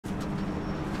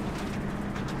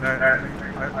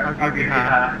I'll give you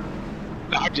half.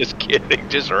 I'm just kidding,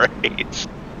 just race.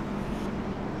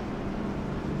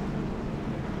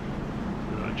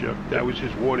 Jeff, that was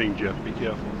his warning, Jeff. Be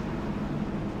careful.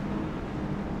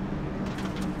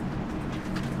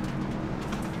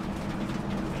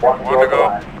 One to go.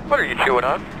 What are you chewing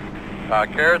on?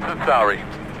 Carrots and celery.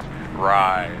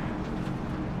 Right.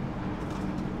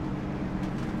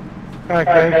 Alright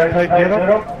guys, tighten it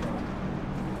up.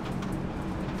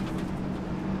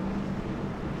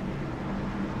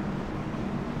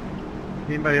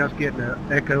 Anybody else getting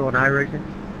an echo on iRacing?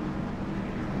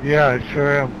 Yeah, I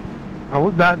sure am.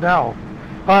 Not now.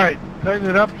 Alright, tighten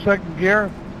it up, second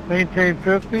gear, maintain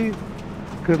 50.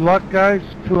 Good luck guys,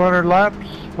 200 laps,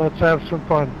 let's have some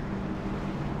fun.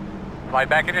 Slide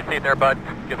back in your seat there, bud.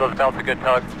 Give those belts a good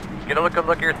tug. Get a look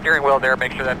at your steering wheel there,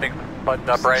 make sure that thing's buttoned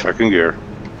up right. Second gear.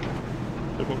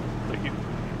 Thank you.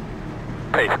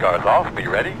 Pace car's off, be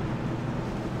ready.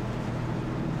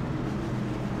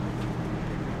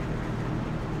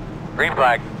 Green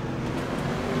flag.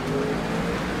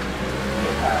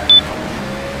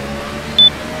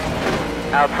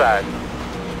 Outside.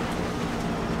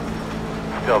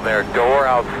 Still there, door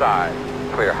outside.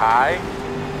 Clear high.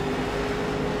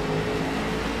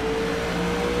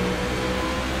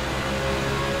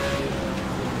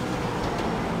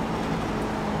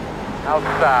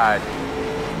 Outside.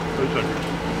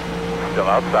 Still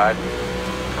outside.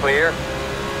 Clear.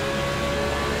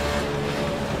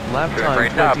 Lap time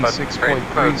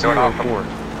 26.304.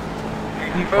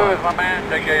 P5. My man,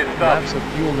 take care of your stuff. Laps of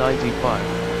fuel 95.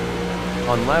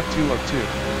 On lap 2 of 2.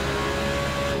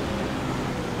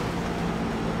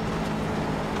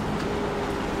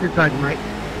 Good side, Mike.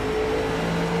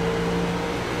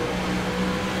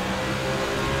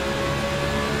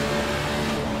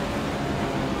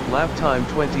 Lap time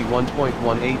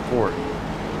 21.184.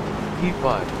 P5.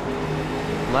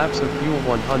 Laps of fuel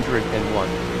 101.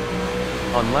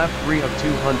 On lap 3 of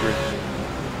 200.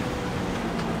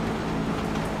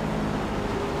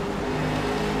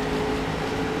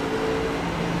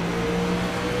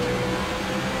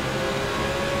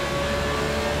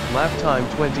 Lap time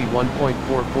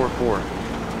 21.444.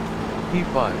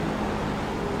 P5.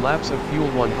 Laps of fuel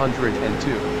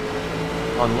 102.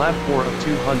 On lap 4 of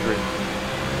 200.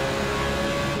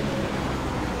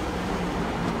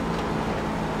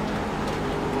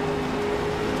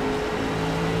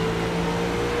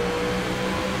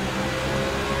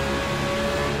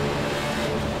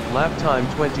 Lap time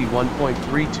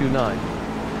 21.329.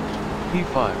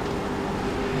 P5.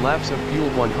 Laps of fuel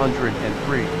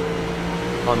 103.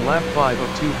 On lap 5 of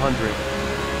 200.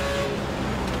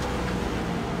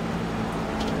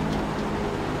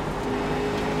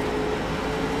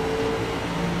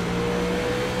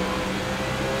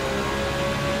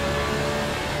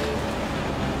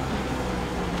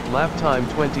 Lap time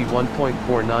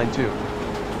 21.492.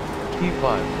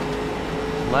 P5.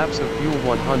 Laps of fuel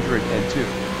 102.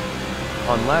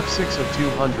 On lap 6 of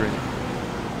 200.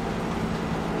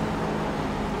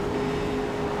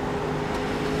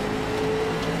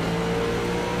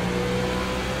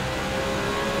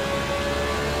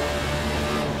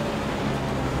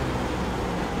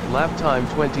 Lap time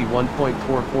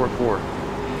 21.444.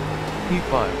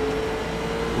 P5.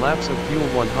 Laps of fuel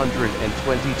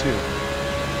 122.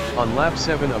 On lap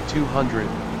 7 of 200.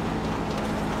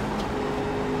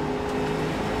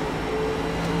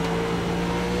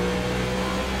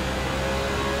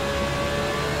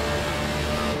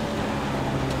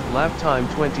 Lap time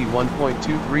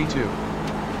 21.232.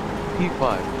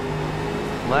 P5.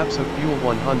 Laps of fuel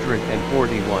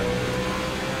 141.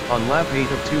 On lap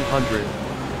 8 of 200.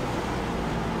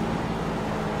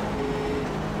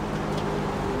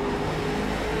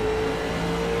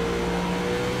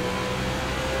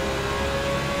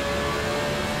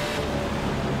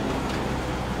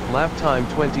 Lap time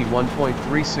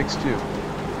 21.362.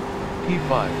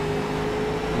 P5.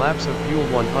 Laps of fuel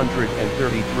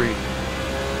 133.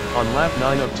 On lap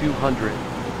 9 of 200.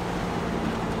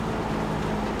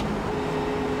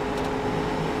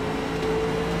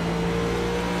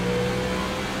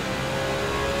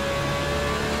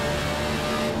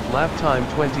 Lap time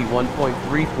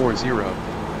 21.340.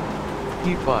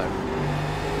 P5.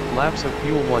 Laps of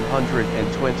fuel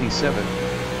 127.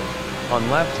 On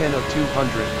lap 10 of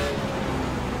 200.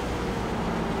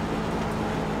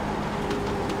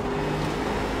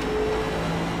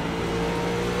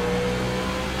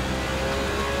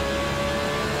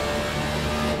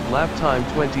 Lap time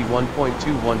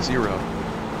 21.210.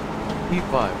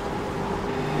 P5.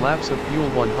 Laps of fuel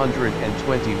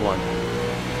 121.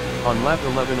 On lap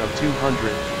 11 of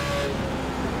 200.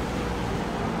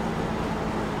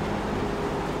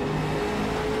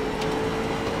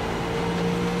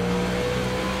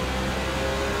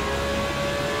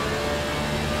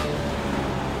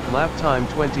 Lap time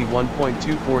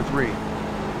 21.243.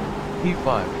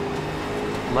 P5.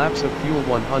 Laps of fuel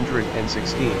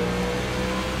 116.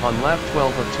 On lap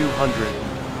 12 of 200.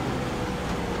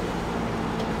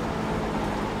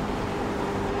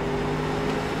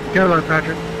 Go on,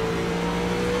 Patrick.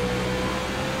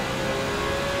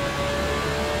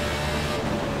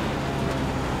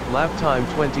 Lap time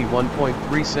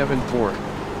 21.374.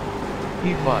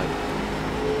 P5.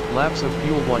 Laps of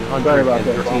fuel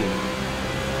 113.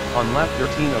 On lap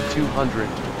 13 of 200.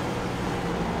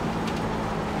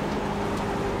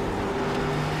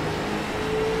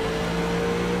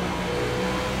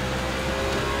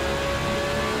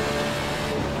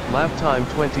 Lap time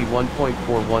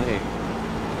 21.418.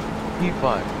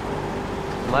 P5.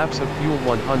 Laps of fuel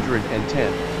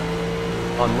 110.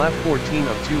 On lap 14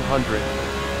 of 200.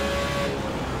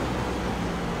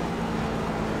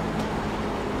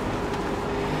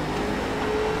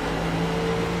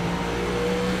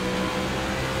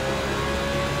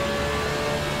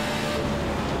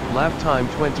 Lap time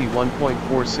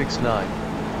 21.469.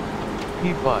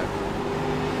 P5.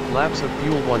 Laps of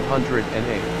fuel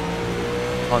 108.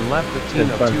 On lap 15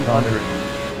 of 200.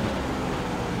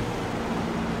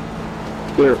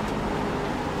 Clear.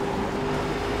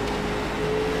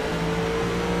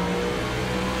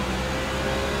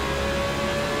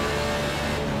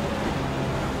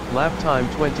 Lap time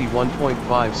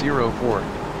 21.504.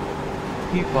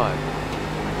 P5.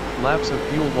 Laps of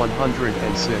fuel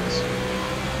 106.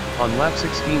 On lap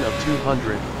 16 of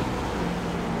 200.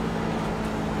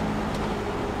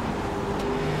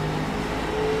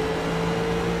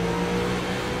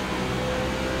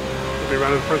 We'll be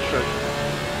running the first stretch.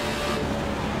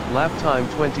 Lap time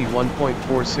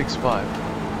 21.465.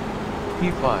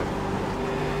 P5.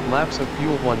 Laps of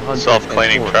fuel 104.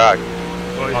 Self-cleaning track.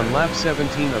 Oh, yeah. On lap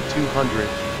 17 of 200.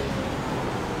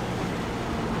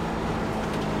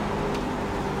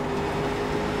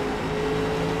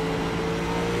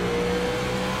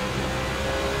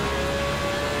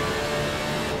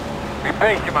 Be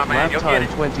patient, my man. Lap You'll get time it.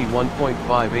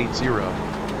 21.580.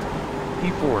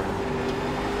 P4.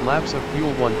 Laps of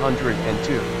fuel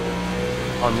 102.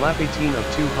 On lap 18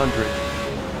 of 200.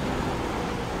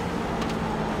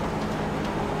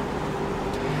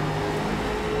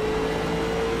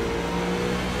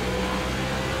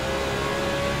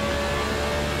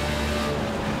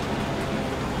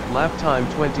 Lap time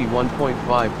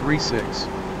 21.536.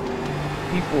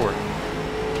 P4.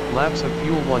 Laps of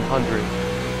fuel 100.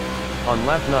 On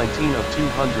lap 19 of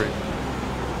 200.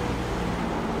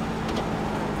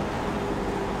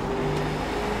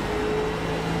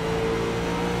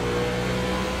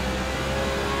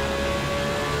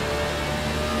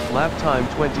 Lap time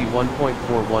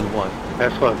 21.411.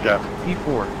 Excellent, Jeff.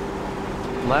 P4.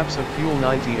 Laps of fuel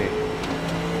 98.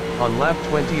 On lap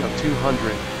 20 of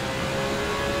 200.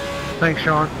 Thanks,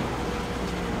 Sean.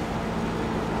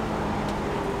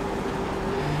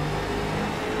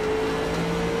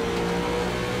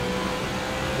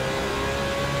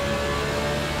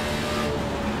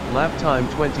 Lap time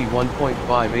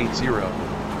 21.580.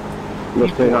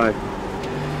 Let's stay high.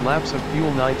 Laps of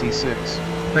fuel 96.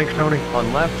 Thanks, Tony.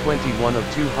 On lap 21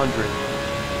 of 200.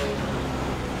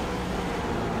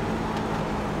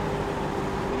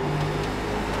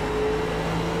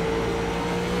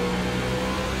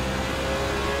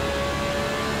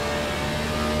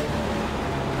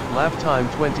 Lap time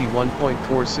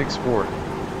 21.464.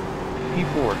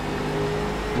 P4.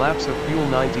 Laps of fuel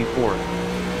 94.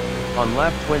 On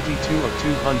lap 22 of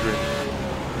 200.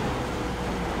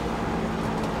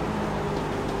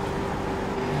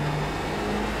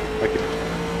 Thank you.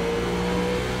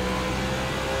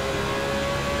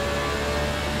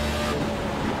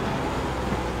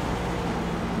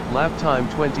 Lap time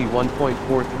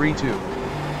 21.432.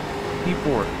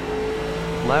 P4.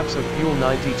 Laps of fuel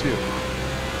 92.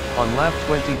 On lap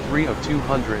 23 of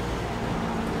 200.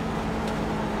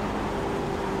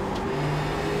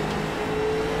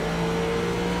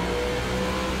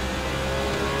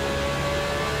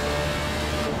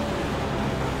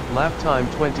 Lap time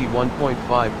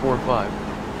 21.545.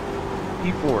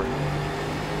 P4.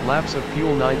 Laps of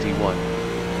fuel 91.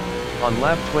 On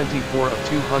lap 24 of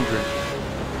 200.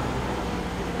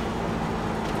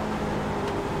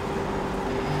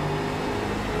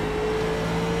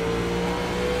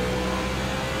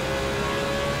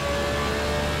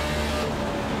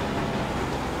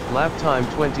 Lap time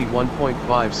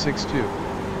 21.562.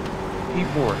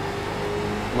 P4.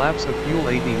 Laps of fuel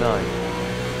 89.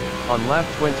 On lap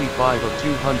 25 of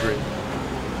 200.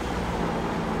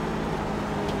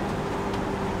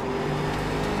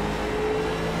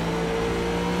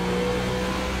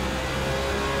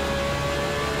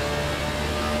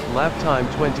 Lap time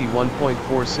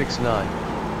 21.469.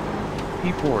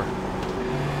 P4.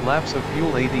 Laps of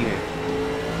fuel 88.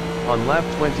 On lap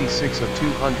 26 of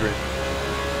 200.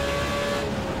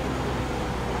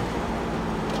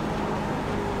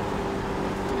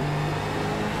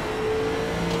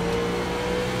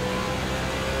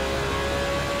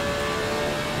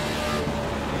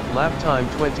 Lap time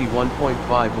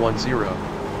 21.510.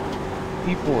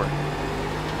 P4.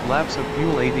 Laps of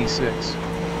fuel 86.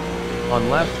 On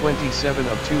lap 27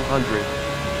 of 200.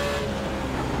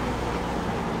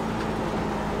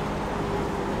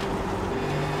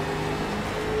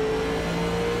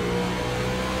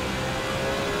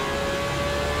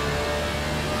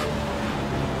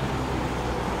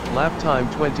 Lap time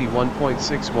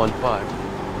 21.615.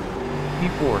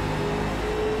 P4.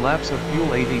 Laps of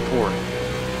fuel 84.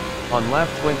 On lap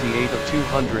 28 of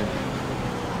 200.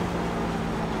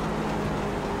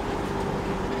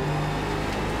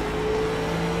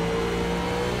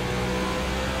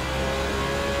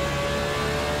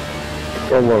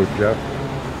 Go low, Jeff.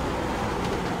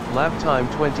 Lap time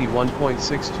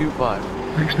 21.625.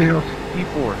 Thanks, Neil.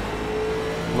 P4.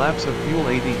 Laps of fuel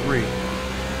 83.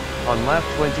 On lap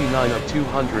 29 of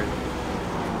 200.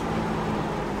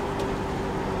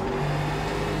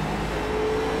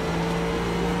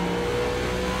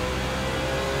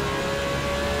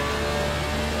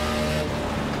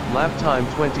 Lap time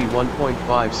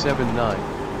 21.579.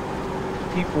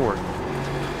 P4.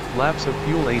 Laps of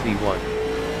fuel 81.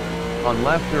 On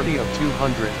lap 30 of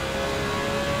 200.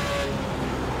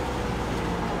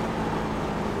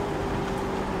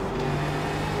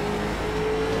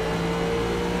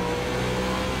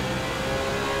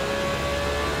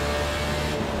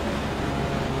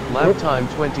 Lap time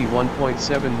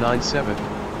 21.797.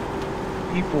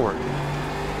 P4.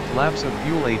 Laps of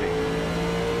fuel 80.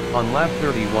 On lap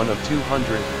 31 of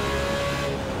 200.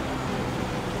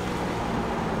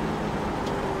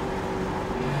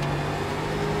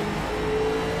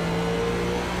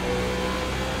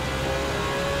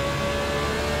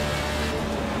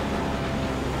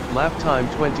 Lap time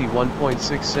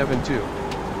 21.672.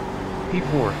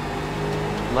 P4.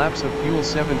 Laps of fuel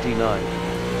 79.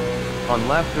 On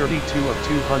lap 32 of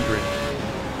 200.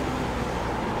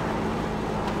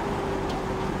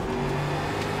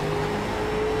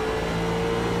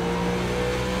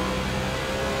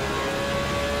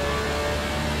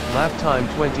 Lap time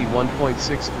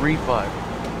 21.635.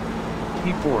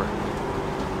 P4.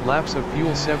 Laps of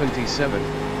fuel 77.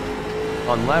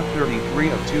 On lap 33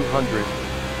 of 200.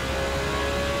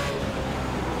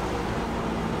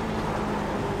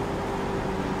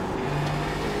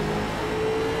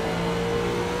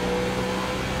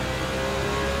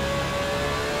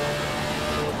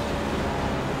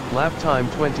 Lap time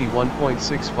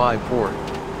 21.654.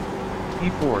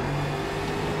 P4.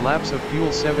 Laps of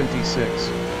fuel 76.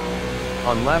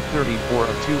 On lap 34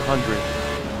 of 200.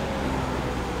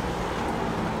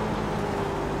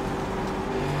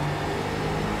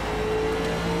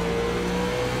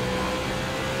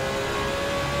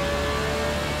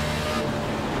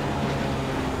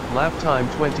 Lap time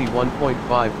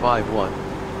 21.551.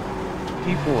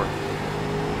 P4.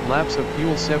 Laps of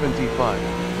fuel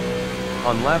 75.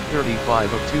 On lap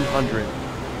 35 of 200.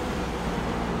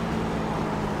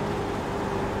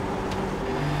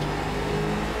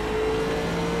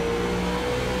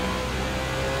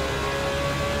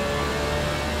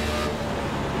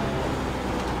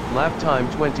 Lap time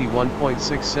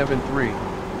 21.673.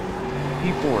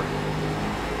 P4.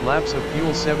 Laps of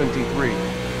fuel 73.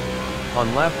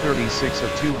 On lap 36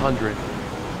 of 200.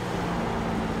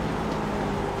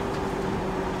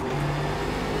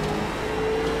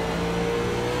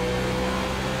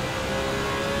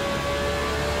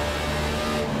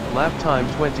 Lap time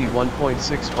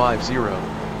 21.650.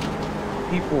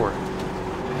 P4.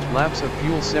 Laps of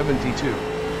fuel 72.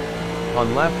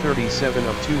 On lap 37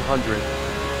 of 200.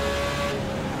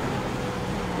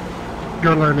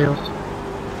 Go low, Niels.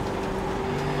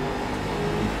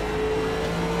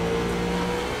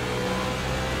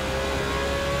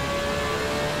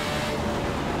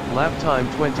 Lap time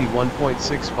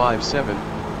 21.657.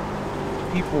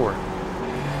 P4.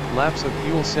 Laps of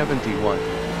fuel 71.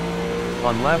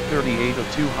 On lap 38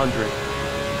 of 200.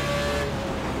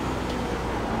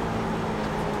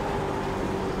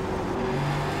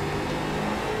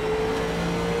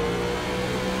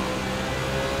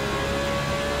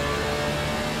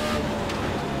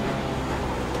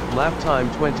 Lap time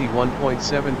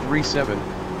 21.737.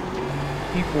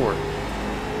 P4.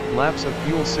 Laps of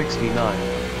fuel 69.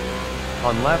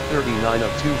 On lap 39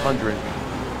 of 200.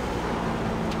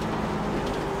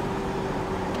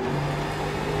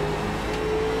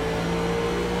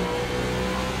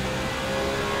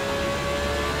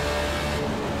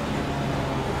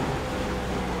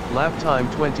 Lap time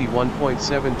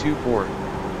 21.724.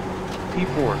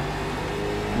 P4.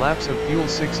 Laps of fuel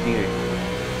 68.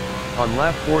 On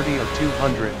lap 40 of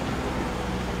 200.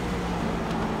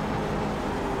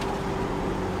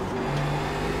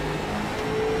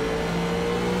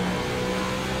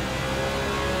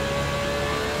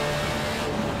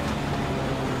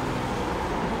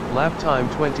 Lap time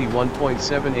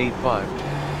 21.785.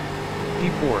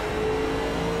 P4.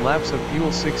 Laps of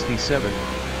fuel 67.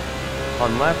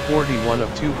 On lap 41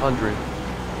 of 200.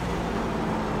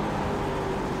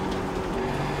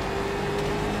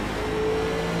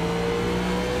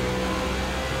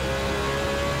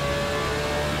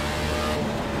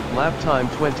 Lap time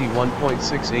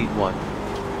 21.681.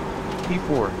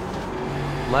 P4.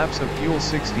 Laps of fuel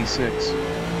 66.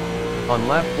 On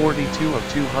lap 42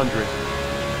 of 200.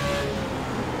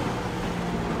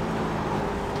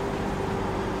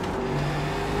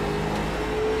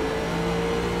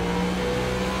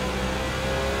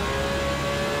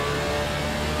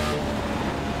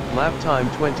 Lap time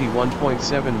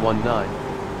 21.719.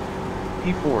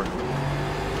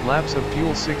 P4. Laps of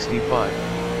fuel 65.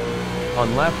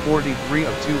 On lap 43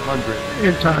 of 200.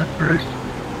 In time, Bruce.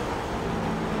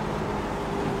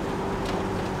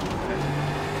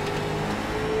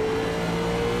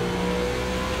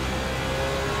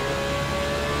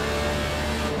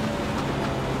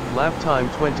 Lap time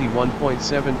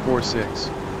 21.746.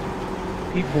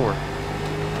 P4.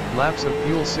 Laps of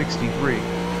fuel 63.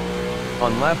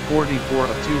 On lap 44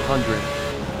 of 200.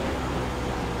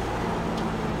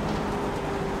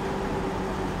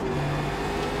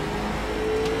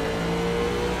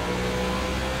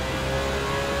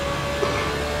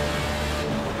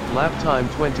 Lap time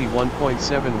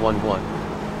 21.711.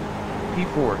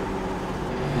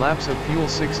 P4. Laps of fuel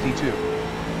 62.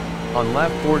 On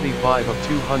lap 45 of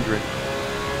 200.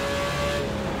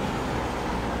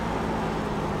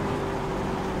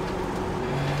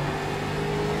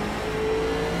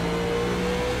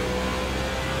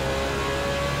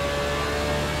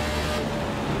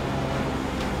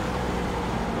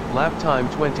 Lap time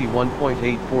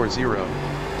 21.840.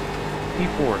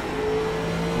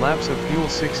 P4. Laps of fuel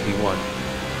 61.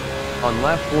 On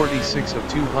lap 46 of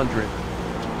 200.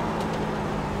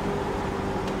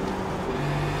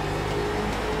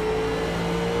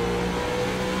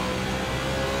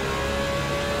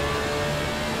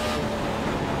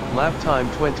 Lap time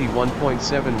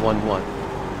 21.711.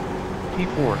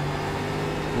 P4.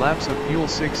 Laps of fuel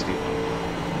 60.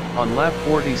 On lap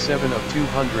 47 of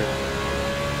 200.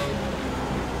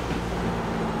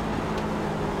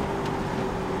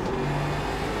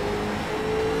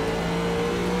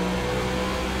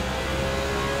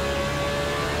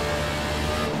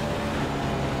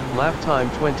 Lap time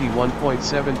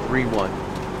 21.731.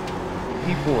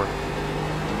 P4.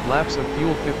 Laps of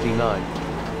fuel 59.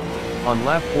 On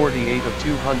lap 48 of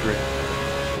 200.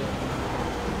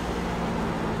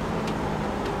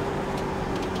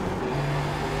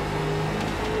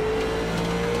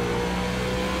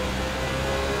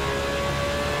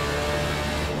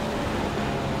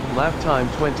 Lap time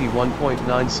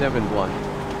 21.971.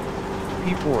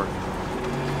 P4.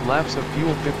 Laps of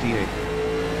fuel 58.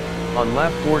 On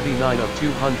lap 49 of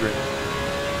 200.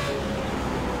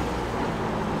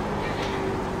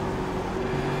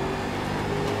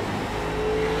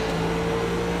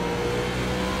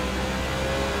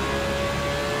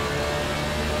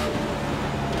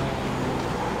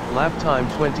 Lap time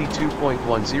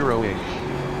 22.108.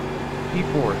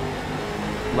 P4.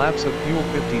 Laps of fuel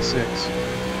 56.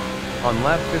 On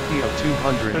lap 50 of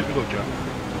 200. Take a look, John.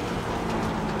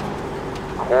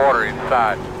 Quarter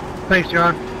inside. Thanks,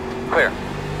 John. Clear.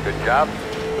 Good job.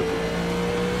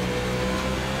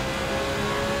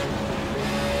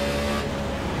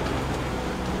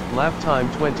 Lap time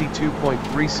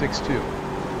 22.362.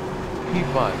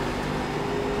 P5.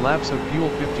 Laps of fuel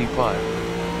 55.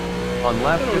 On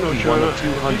lap I don't know, 51 John. of If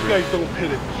 200. these guys don't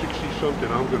pit at 60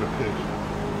 something, I'm gonna pit.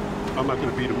 I'm not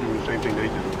gonna beat them doing the same thing they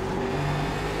do.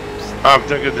 I'm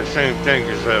thinking the same thing,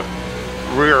 as if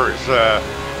rear is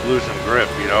losing grip,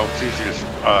 you know, it's easy to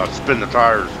spin the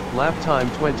tires. Lap time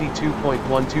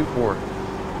 22.124.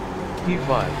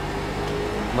 P5.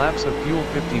 Laps of fuel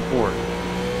 54.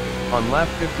 On lap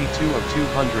 52 of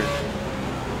 200.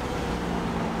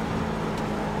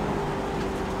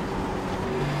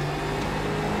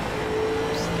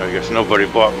 I guess nobody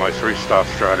bought my 3-stop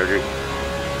strategy.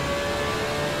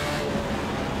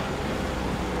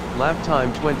 Lap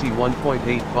time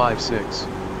 21.856.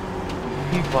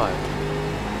 P5.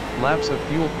 Laps of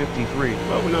fuel 53.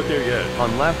 Well, we're not there yet.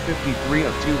 On lap 53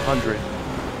 of 200.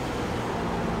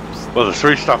 Well, the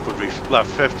 3-stop would be lap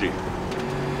 50.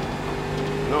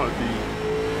 No, it'd be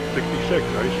 66,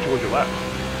 nice, 200 laps.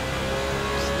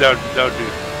 That would do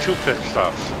 2 pit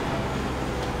stops.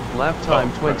 Lap time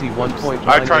Oh, right.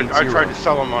 21.980. I tried to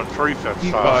sell them on 3 pit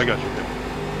Keep Oh, stops. I got you.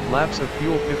 Laps of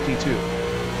fuel 52.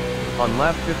 On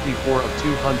lap 54 of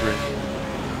 200.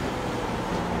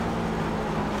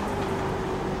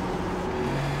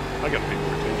 I got to pay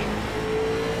more attention.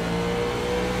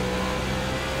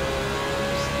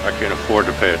 I can't afford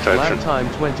to pay attention. Lap time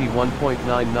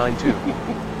 21.992.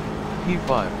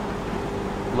 P5.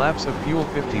 Laps of fuel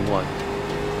 51.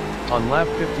 On lap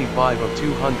 55 of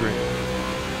 200.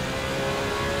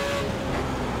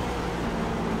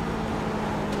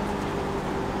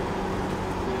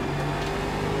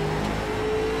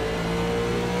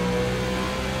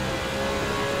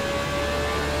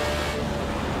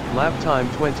 Lap time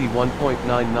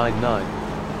 21.999.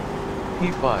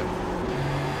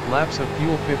 P5. Laps of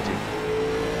fuel 50.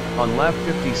 On lap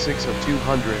 56 of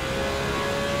 200.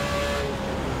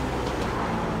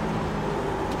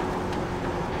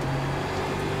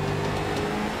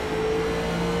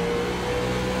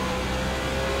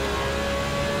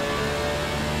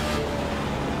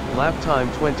 Lap time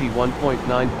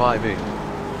 21.958.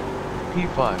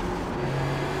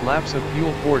 P5. Laps of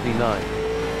fuel 49.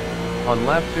 On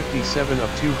lap 57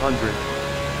 of 200.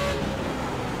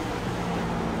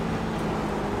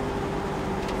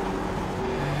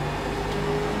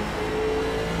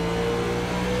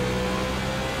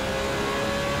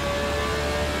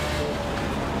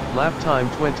 Lap time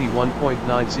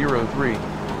 21.903.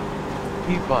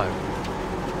 P5.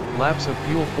 Laps of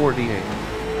fuel 48.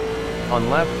 On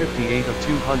lap 58 of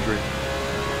 200.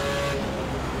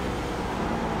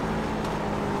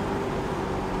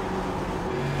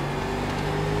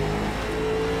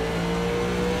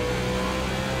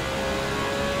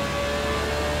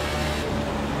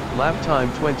 Lap time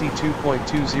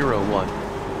 22.201.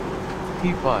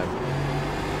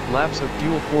 P5. Laps of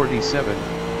fuel 47.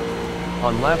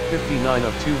 On lap 59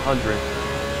 of 200.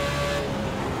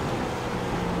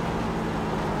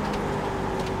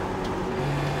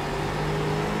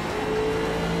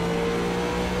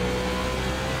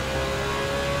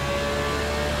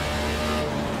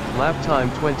 Lap time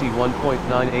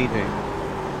 21.988.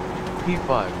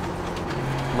 P5.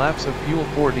 Laps of fuel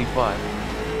 45.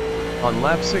 On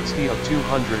lap 60 of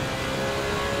 200.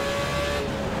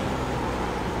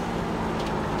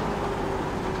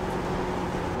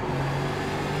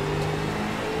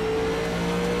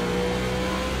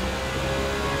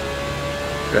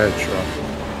 Bad truck.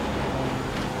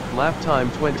 Lap time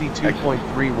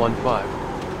 22.315.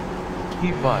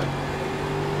 P5.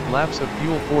 Laps of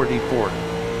fuel 44.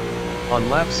 On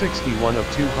lap 61 of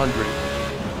 200.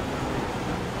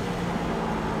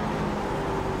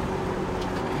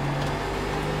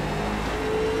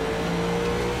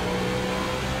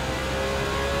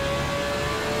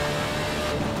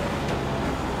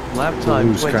 Lap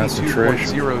time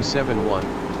 22.071.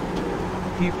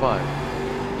 P5.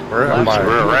 Where am Laps of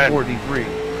fuel I? 43.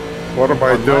 What am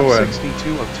I On lap doing?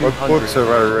 62 of What 200. books have I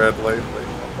read lately?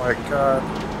 Oh my god.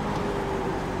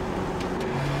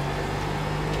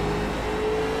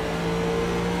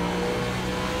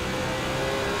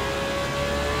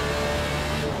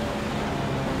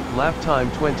 Lap time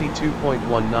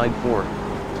 22.194.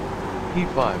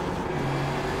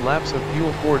 P5. Laps of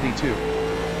fuel 42.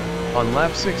 On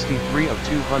lap 63 of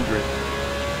 200.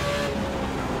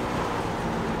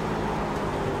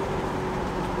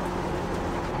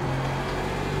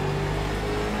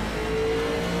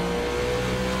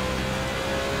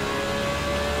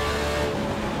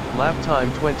 Lap time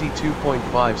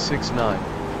 22.569.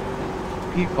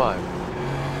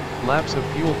 P5. Laps of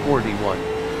fuel 41.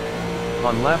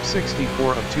 On lap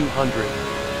 64 of 200.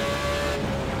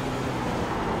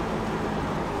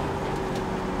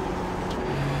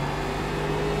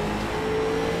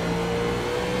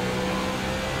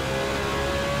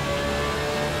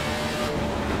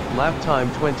 Lap time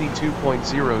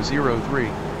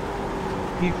 22.003.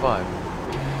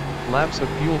 P5. Laps of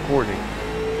fuel 40.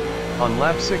 On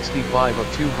lap 65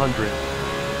 of 200.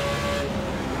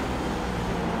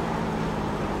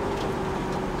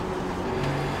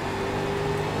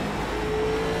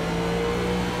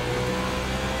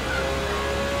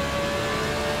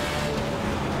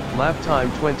 Lap time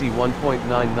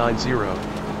 21.990.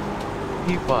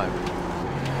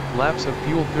 P5. Laps of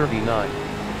fuel 39.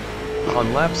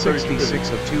 On lap 66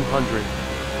 of 200.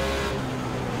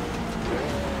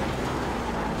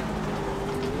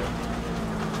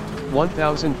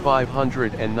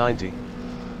 $1,590.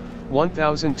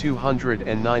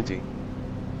 $1,290.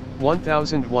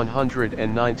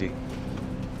 $1,190.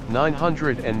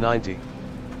 $990.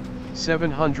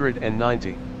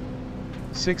 $790.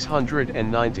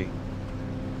 690,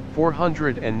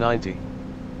 490,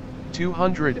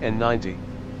 290,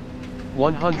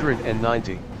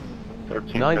 190,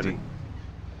 90.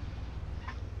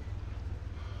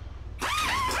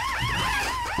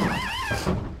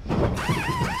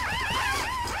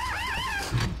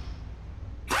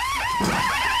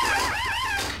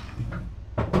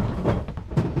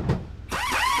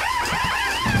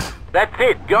 That's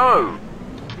it, go!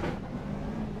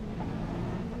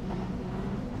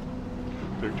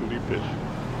 They're too deep fish.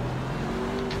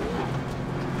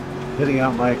 Hitting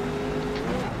out, Mike.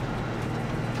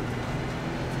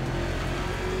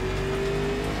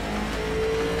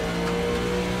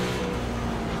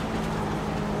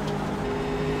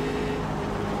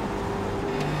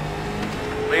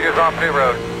 Leaders off New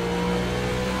Road.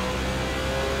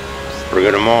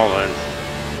 Bring them all in.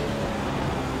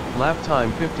 Lap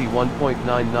time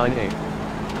 51.998.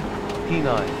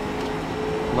 P9.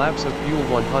 Laps of fuel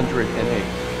 108.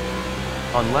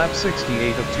 On lap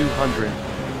 68 of 200.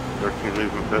 13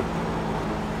 leaving pit.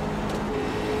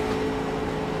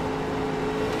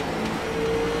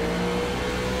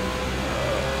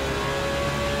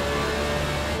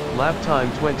 Lap time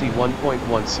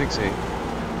 21.168.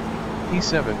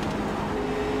 P7.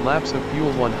 Laps of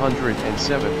fuel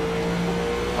 107.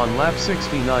 On lap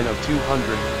 69 of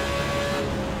 200.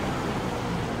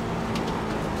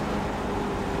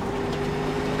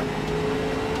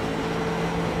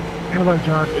 Hello,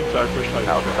 John. Inside fish height.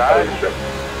 Outside.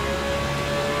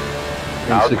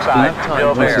 Lap Outside,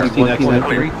 still time there.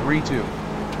 21.332.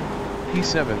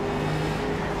 P7.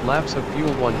 Laps of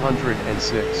fuel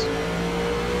 106.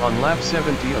 On lap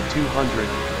 70 of 200.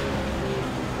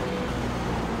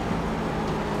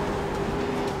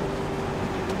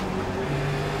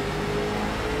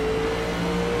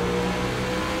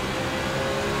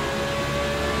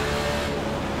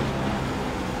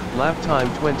 Lap time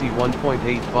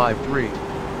 21.853.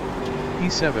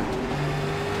 P7.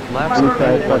 Laps of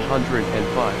fuel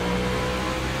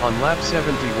 105. On lap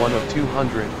 71 of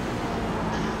 200.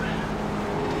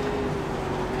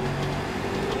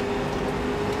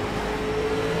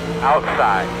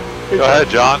 Outside. Go ahead,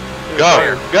 John.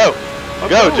 Go. Go.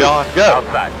 Go, John. Go.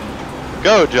 Outside.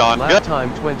 Go, John. Go. Lap time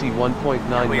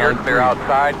 21.993. Clear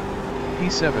outside.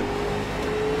 P7.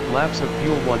 Laps of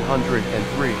fuel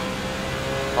 103.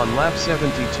 On lap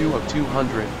 72 of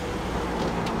 200.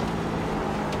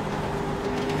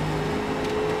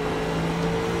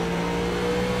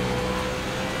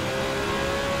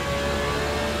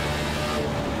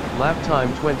 Lap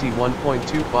time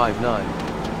 21.259.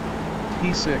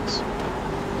 P6.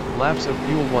 Laps of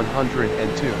fuel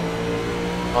 102.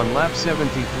 On lap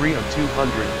 73 of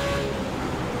 200.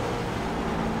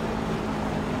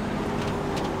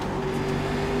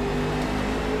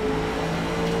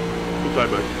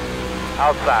 Inside, Mike.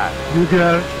 Outside. You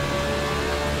got it.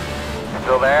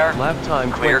 Still there? Lap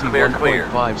time Clear, clear, clear.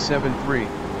 21.573.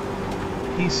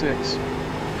 P6.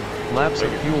 Laps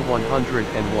of fuel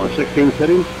 101. 16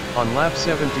 settings. On lap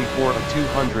 74 of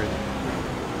 200.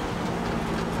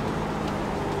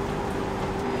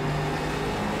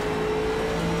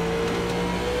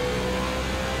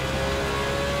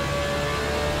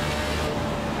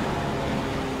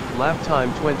 Lap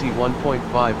time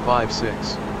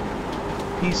 21.556.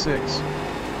 P6.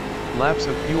 Laps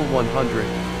of fuel 100.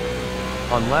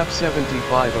 On lap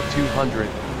 75 of 200.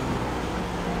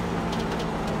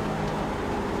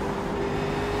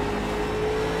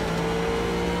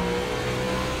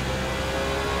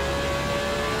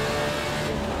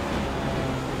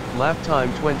 Lap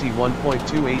time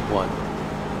 21.281.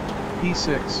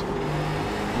 P6.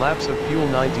 Laps of fuel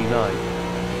 99.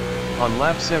 On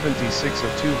lap 76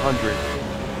 of 200.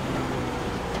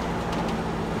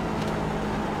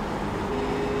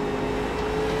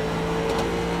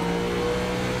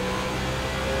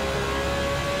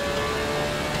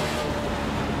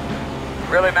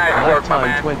 Really nice Lap work, my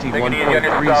time man. Take it easy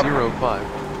on yourself. 21.305.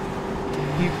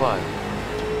 P5.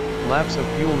 Laps of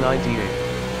fuel 98.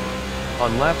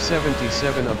 On lap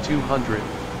 77 of 200.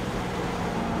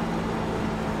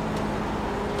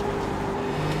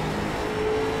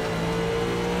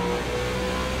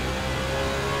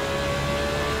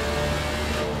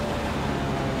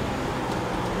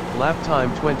 Lap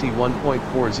time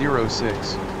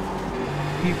 21.406.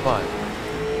 P5.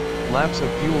 Laps of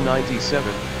fuel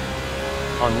 97.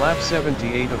 On lap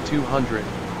 78 of 200.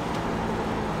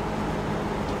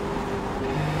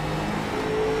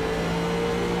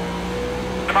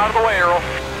 Come out of the way, Earl.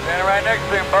 Standing right next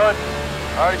to him, bud.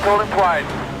 Already told him twice.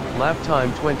 Lap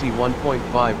time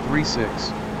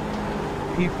 21.536.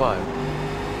 P5.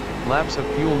 Laps of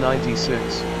fuel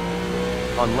 96.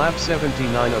 On lap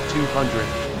 79 of 200.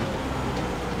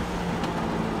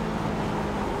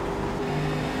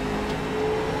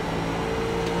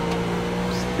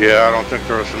 Yeah, I don't think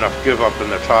there was enough give up in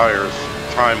the tires,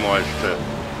 time-wise, to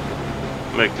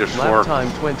make this Lap work. time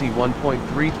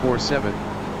 21.347.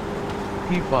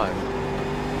 P5.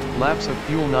 Laps of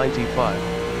fuel 95.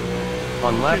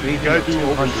 On lap 80 You gotta of do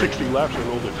over 200. 60 laps on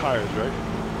older tires, right?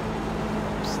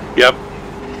 Yep.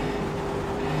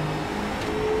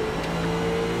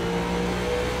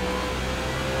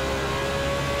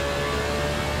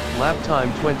 Lap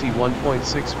time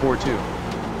 21.642.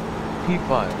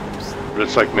 P5.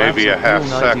 It's like maybe a Laps of half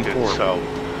fuel second, 94. so.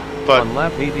 But, On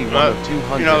lap 81 of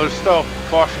 200. you know, there's still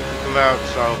caution to come out,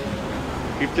 so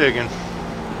keep digging.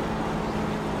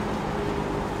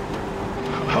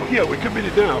 Oh yeah, we're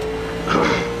committed now.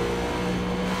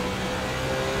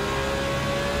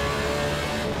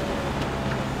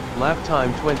 Lap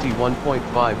time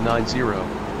 21.590.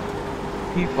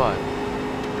 P5.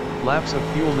 Laps of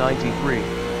fuel 93.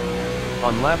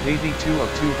 On lap 82 of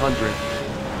 200.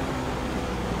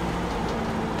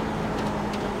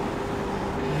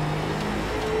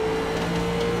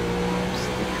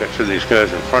 Catching these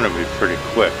guys in front of me pretty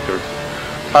quick. Their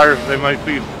tires, they might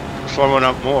be slowing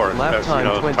up more Lap as, you time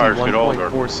know, the tires get older.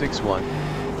 21.461.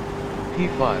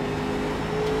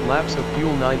 P5. Laps of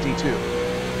fuel 92.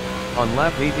 On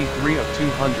lap 83 of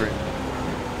 200.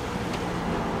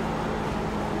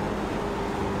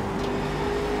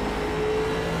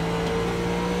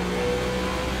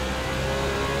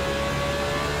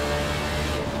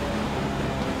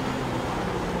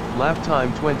 Lap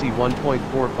time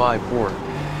 21.454.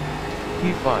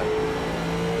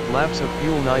 P5. Laps of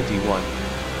fuel 91.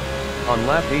 On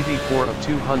lap 84 of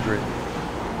 200.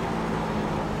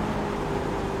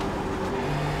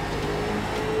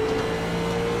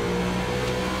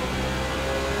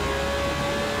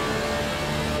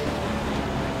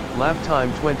 Lap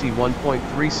time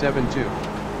 21.372.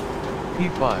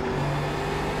 P5.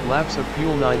 Laps of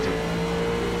fuel 90.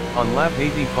 On lap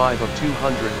 85 of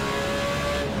 200.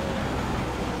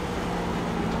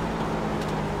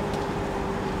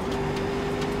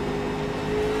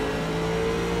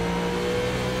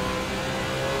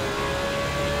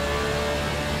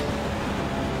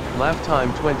 Lap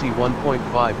time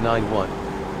 21.591.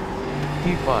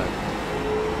 P5.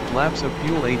 Laps of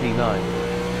fuel 89.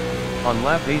 On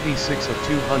lap 86 of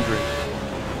 200.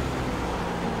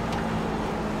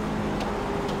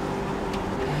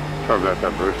 Sorry about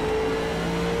that, Bruce.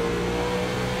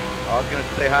 I was gonna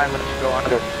say hi and let you go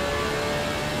under.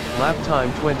 Lap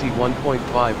time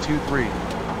 21.523.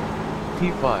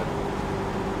 P5.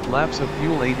 Laps of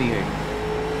fuel 88.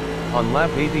 On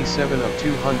lap 87 of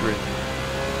 200.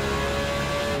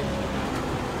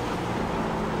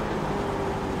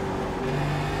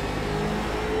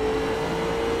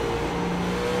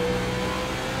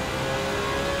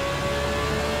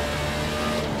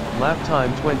 Lap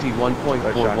time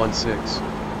 21.416.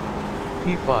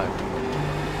 P5.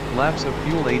 Laps of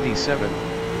fuel 87.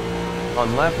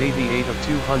 On lap 88 of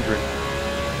 200.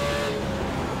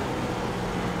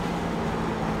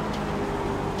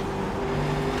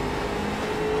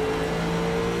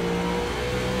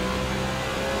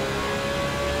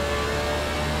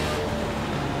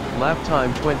 Lap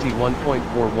time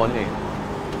 21.418.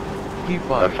 P5.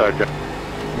 That's our job.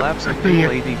 Laps of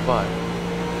fuel 85.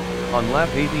 On lap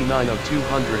 89 of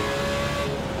 200.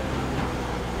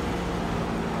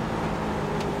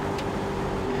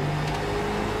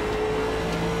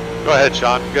 Go ahead,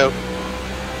 Sean. Go.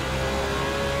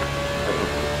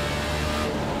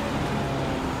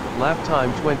 Lap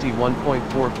time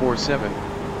 21.447.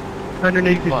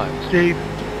 180, Five. Steve.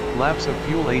 Laps of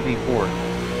fuel 84.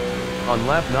 On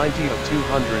lap 90 of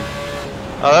 200.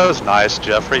 Oh, that was nice,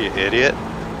 Jeffrey, you idiot.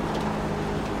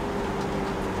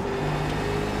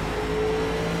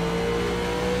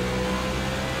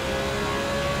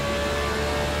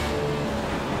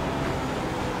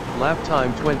 Lap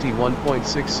time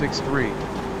 21.663.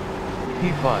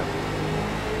 P5.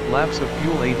 Laps of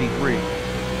fuel 83.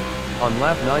 On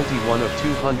lap 91 of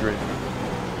 200.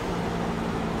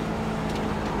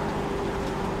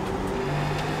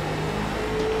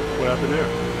 What happened there?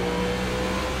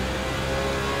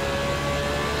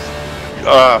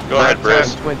 Go ahead,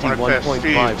 Bruce. Time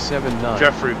 21.579.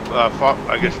 Jeffrey,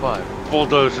 I guess, P5.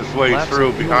 bulldozed his way Laps through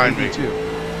of fuel behind me. 82.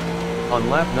 On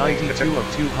lap 92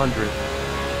 of 200.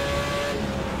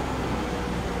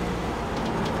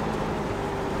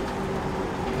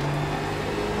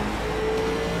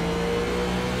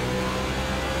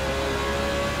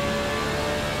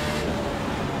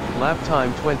 Lap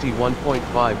time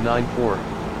 21.594.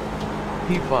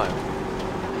 P5.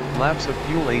 Laps of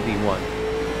fuel 81.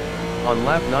 On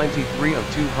lap 93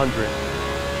 of 200.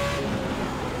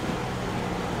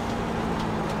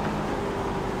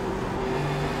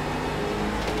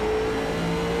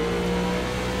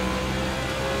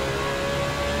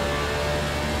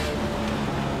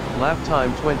 Lap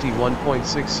time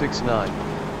 21.669.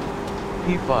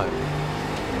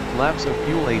 P5. Laps of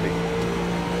fuel 80.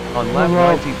 On lap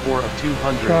 94 of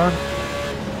 200. Sean?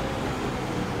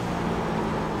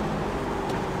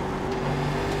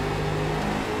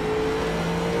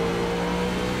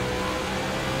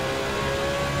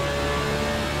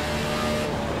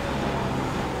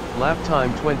 Lap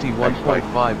time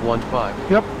 21.515.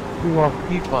 Yep, you are.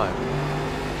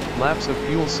 P5. Laps of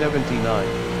fuel 79.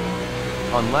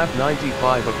 On lap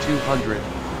 95 of 200.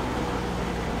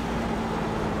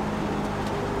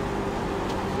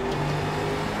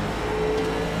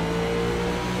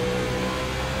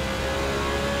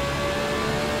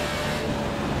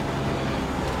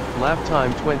 Lap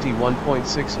time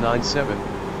 21.697.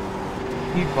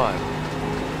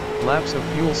 P5. Laps of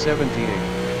fuel 78.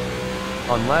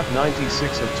 On lap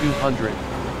 96 of 200.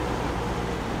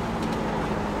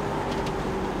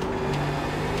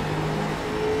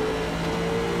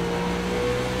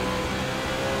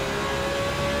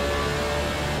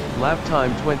 Lap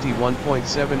time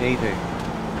 21.788.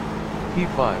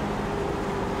 P5.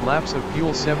 Laps of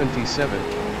fuel 77.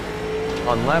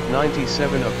 On lap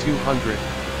 97 of 200.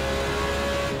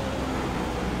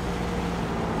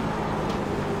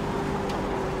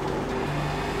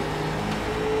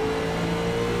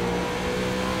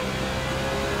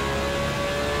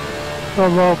 So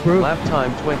low, Bruce. Lap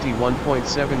time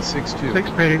 21.762. 6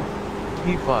 speeding.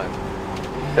 P5.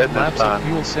 Hitting Laps this of time.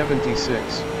 fuel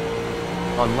 76.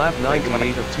 On lap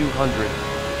 98 of 200.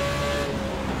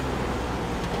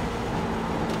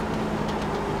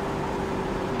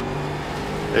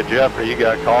 Hey Jeffrey, you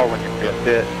got a call when you get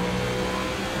hit.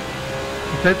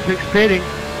 You said 6 speeding.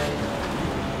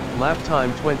 Lap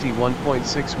time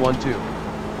 21.612.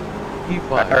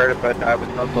 P5. I heard it, but I was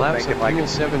also Laps thinking of like fuel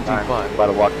it's 75. about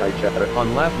to walk by each other.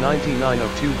 On lap 99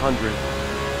 of 200.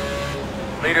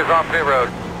 Leaders on pit road.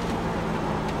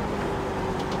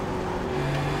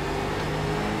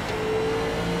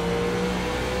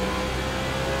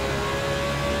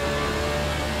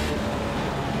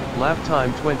 Lap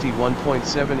time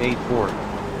 21.784.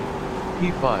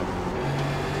 P5.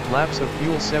 Laps of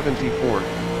fuel 74.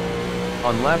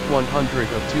 On lap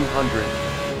 100 of 200.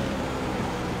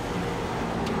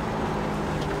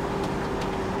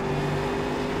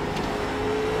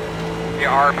 You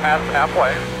are past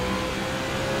halfway.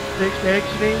 6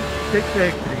 exiting, 6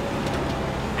 exiting.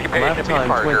 Keep Lap patient, be time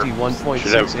smart here. 21.683.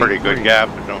 Should have a pretty good gap,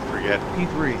 but don't forget,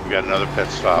 P3. we got another pit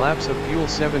stop. Laps of fuel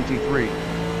 73.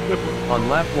 On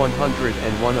lap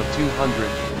 101 of 200.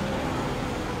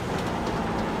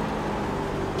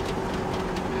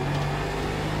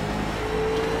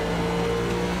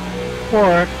 Four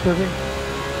exiting.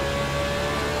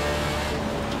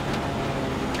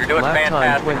 You're doing Lap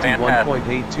time fantastic,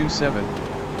 21.827.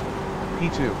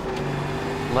 P2.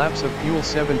 Laps of fuel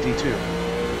 72.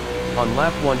 On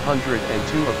lap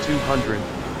 102 of 200.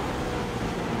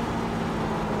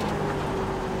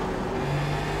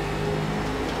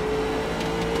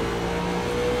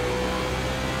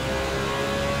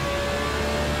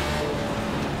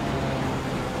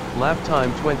 Lap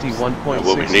time 21.694. And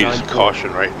what we need is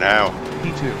caution right now.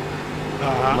 P2.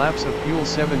 Laps of fuel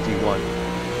 71.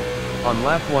 On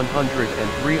lap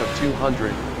 103 of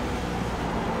 200.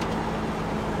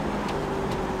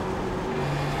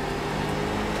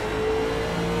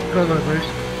 Go low, Bruce.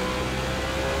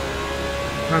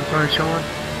 I'm sorry, Sean.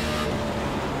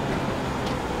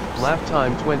 Lap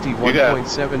time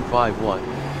 21.751.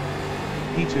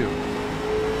 P2.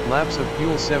 Laps of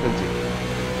fuel 70.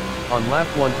 On lap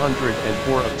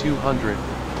 104 of 200.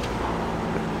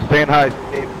 Staying high,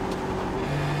 Steve.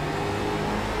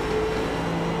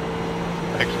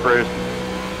 Thanks, Bruce.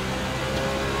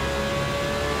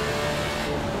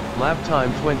 Lap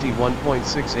time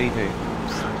 21.688.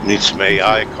 Need some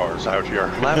AI cars out here.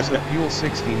 Laps of fuel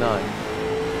 69.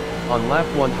 On lap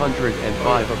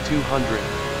 105 of 200.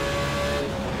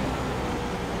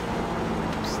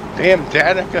 Damn,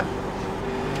 Danica.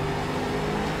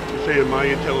 You're saying my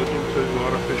intelligence isn't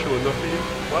artificial enough for you?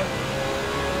 What?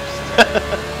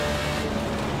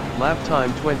 Lap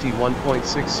time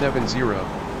 21.670.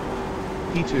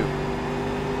 P2.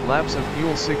 Laps of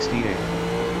fuel 68.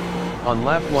 On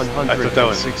lap I thought that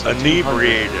was 106 of 200.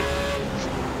 inebriated.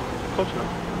 Close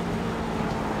enough.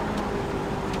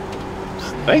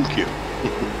 Thank you.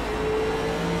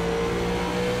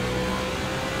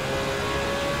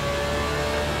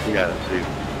 You gotta see.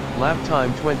 Lap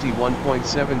time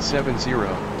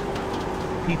 21.770.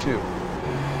 P2.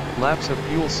 Laps of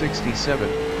fuel 67.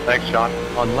 Thanks, Sean.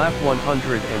 On lap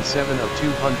 107 of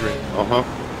 200. Uh-huh.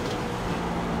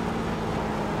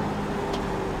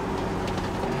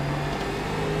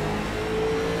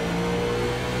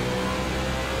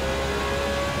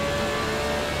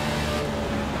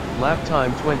 Lap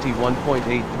time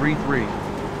 21.833.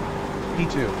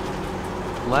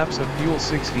 P2. Laps of fuel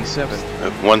 67.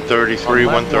 At 133,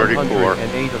 On lap 134.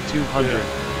 108 of 200.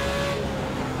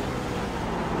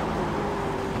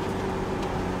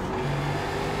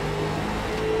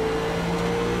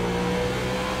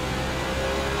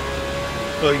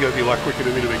 Oh, you gotta be a lot quicker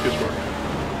than me to make this work.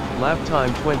 Lap time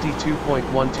 22.120.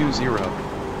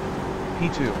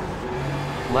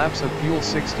 P2. Laps of fuel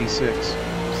 66.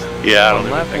 Yeah, I don't On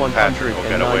even lap think Patrick will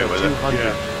get 109 away of with it. 200.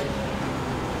 Yeah.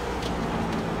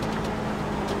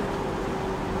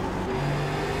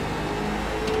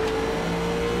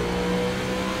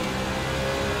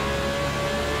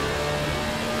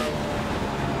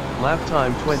 Lap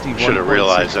time 21.648. Should have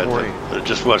realized that there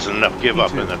just wasn't enough give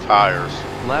up in the tires.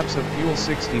 Laps of fuel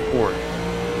 64.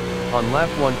 On lap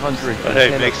 110 But hey,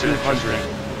 it of makes it 200.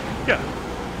 interesting. Yeah.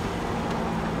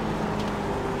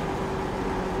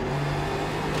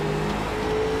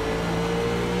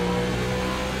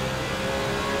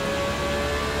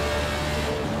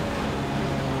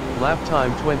 Lap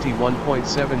time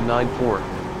 21.794.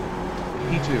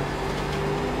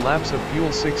 P2. Laps of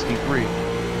fuel 63.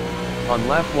 On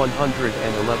lap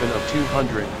 111 of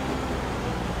 200.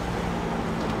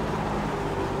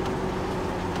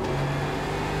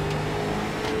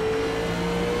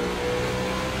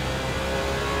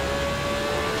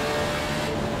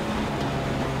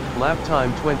 Lap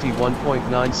time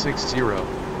 21.960.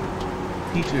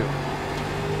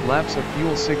 P2. Laps of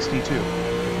fuel 62.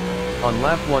 On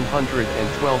lap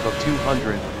 112 of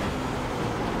 200.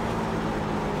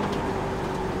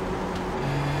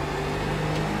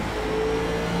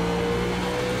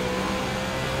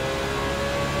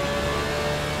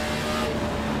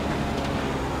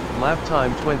 Lap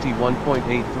time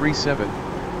 21.837.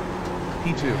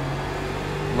 P2.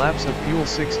 Laps of fuel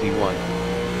 61.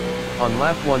 On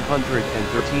lap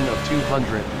 113 of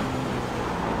 200.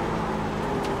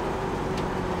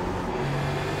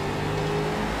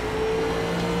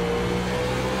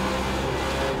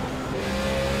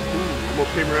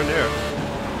 Almost came around there.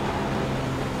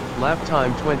 Lap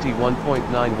time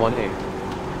 21.918.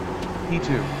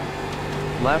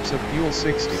 P2. Laps of fuel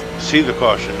 60. See the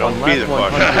caution, don't On be the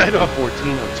lap caution.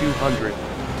 114 of 200.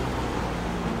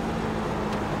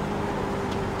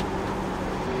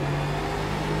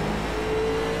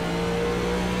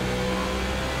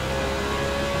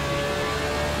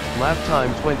 Lap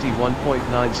time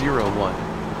 21.901.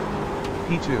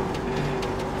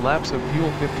 P2. Laps of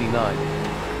fuel 59.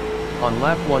 On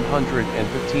lap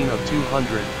 115 of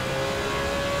 200.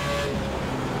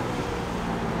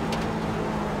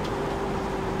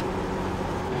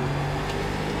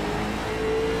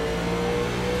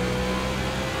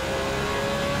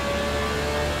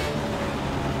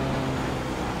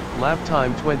 Lap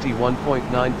time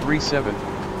 21.937.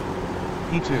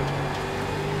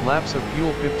 P2. Laps of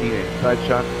fuel 58. Side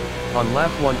shot. On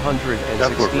lap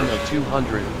 116 of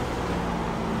 200.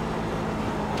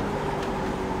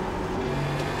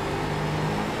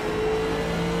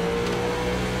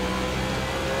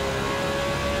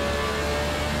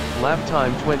 Lap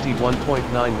time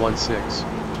 21.916.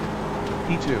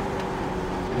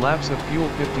 P2. Laps of fuel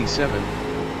 57.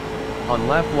 On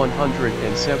lap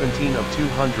 117 of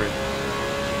 200.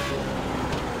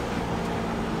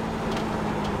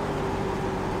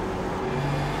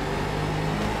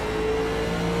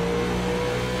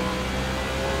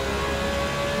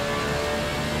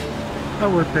 I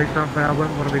would say something, I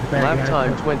wouldn't want to be the bad Lap guy.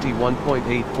 time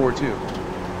 21.842.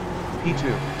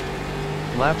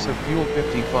 P2. Laps of fuel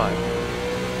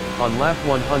 55. On lap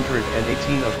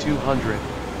 118 of 200.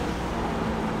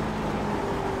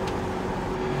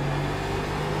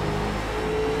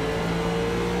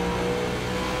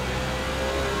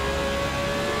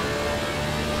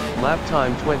 Lap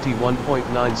time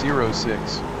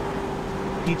 21.906.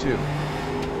 P2.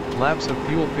 Laps of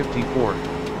fuel 54.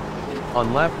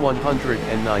 On lap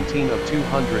 119 of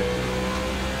 200.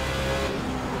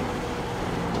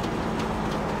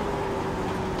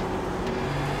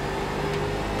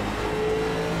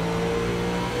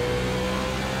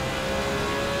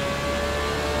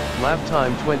 Lap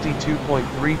time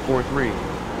 22.343.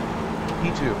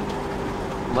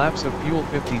 P2. Laps of fuel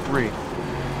 53.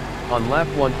 On lap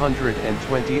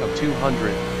 120 of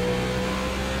 200.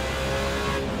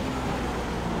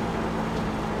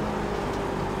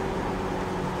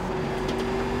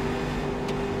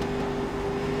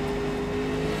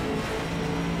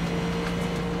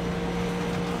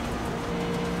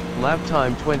 Lap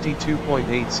time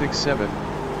 22.867.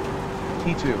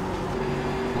 P2.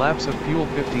 Laps of fuel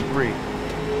 53.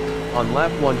 On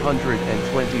lap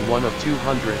 121 of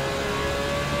 200.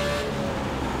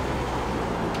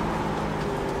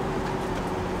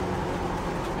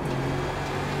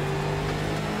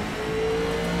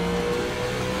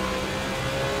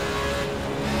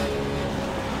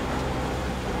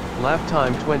 Lap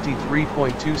time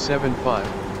 23.275.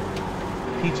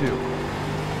 P2.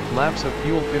 Laps of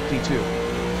fuel 52.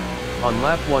 On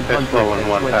lap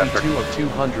 122 of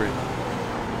 200.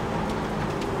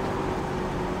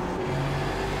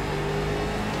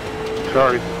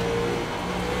 Sorry.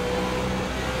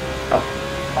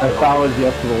 I followed you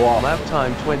up to the wall. Lap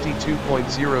time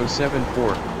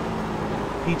 22.074.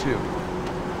 P2.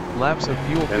 Laps of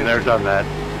fuel 50. And they're done that.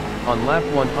 On lap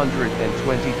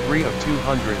 123 of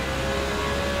 200.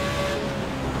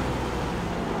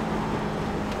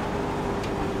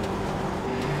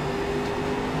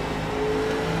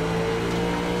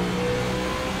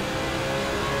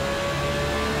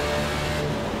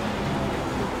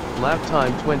 Lap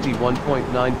time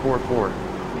 21.944.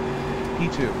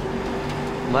 P2.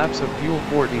 Laps of fuel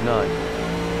 49.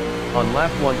 On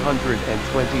lap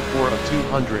 124 of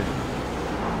 200.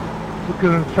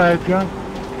 Looking inside, John.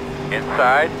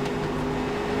 Inside.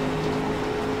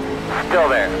 Still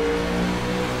there.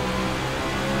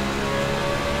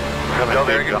 Still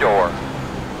there at your door.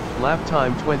 Lap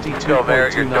time Still there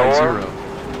at your door.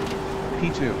 22.290.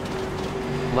 P2.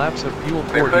 Laps of fuel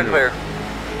 40. Clear, clear.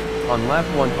 On lap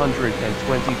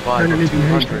 125 of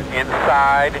 200.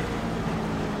 Inside.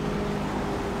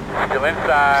 Still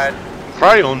inside.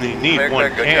 Probably only need Clear, one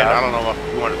clear, good can. job. I don't know if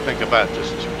you want to think about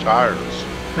just 2 tires.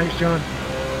 Thanks, John.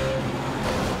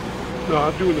 No,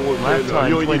 I'm doing the one Lap can. time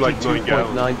You only need like 9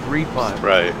 gallons. 22.935.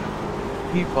 Right.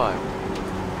 P5.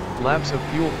 Laps of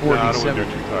fuel No, I don't want to 47. do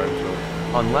 2 tires, so.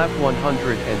 On lap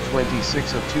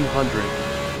 126 of 200.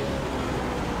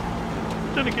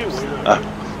 Then again, why not?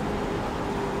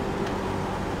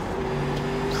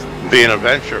 Be an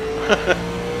adventure.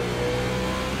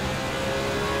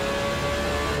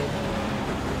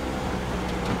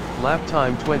 Lap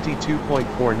time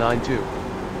 22.492.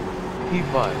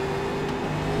 P5.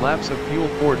 Laps of fuel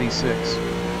 46.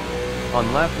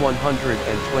 On lap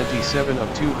 127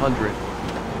 of 200.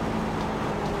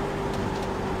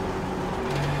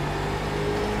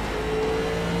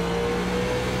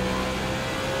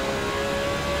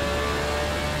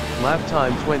 Lap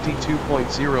time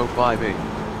 22.058.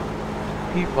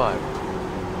 P5.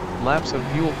 Laps of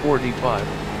fuel 45.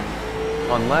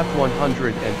 On lap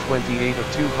 128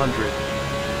 of 200.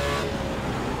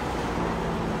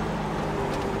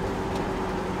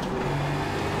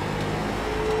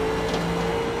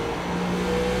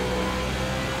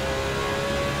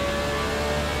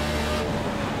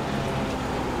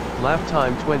 Lap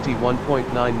time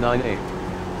 21.998.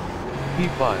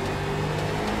 P5.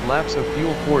 Laps of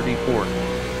fuel 44.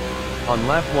 On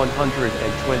lap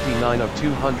 129 of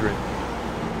 200.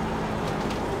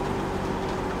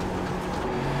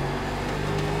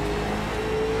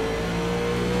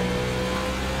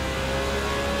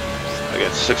 I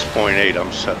got 6.8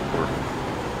 I'm set for.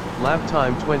 Lap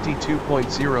time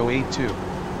 22.082.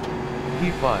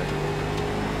 P5.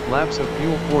 Laps of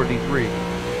fuel 43.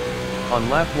 On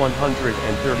lap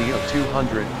 130 of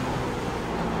 200.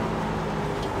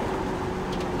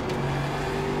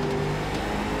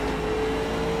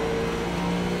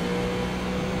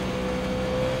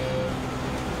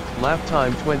 Lap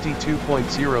time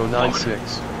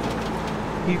 22.096.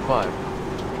 P5.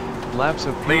 Laps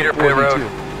of fuel Leader, pit 42.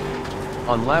 road.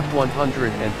 On lap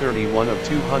 131 of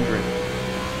 200.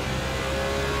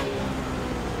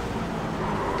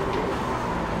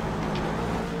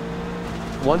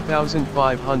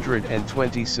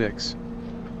 $1,526.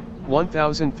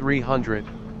 1,300.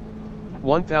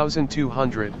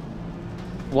 1,200.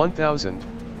 1,000.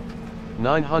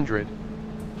 900.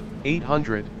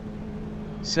 800.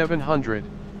 700.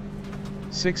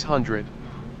 600.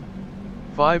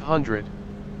 500.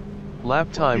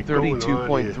 Lap time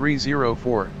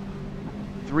 32.304.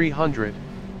 300.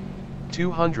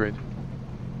 200.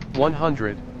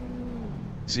 100.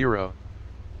 0.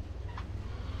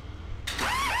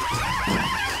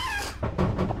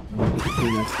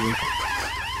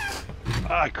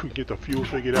 I couldn't get the fuel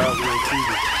figured out. Man,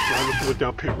 Jesus. I went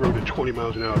down pit road at 20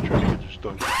 miles an hour trying to get this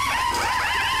done.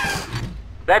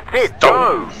 That's it,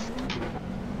 go!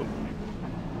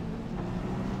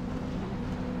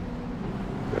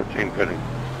 Chain fitting.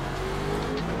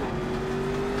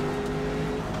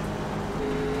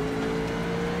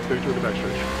 Take it to the back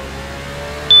stretch.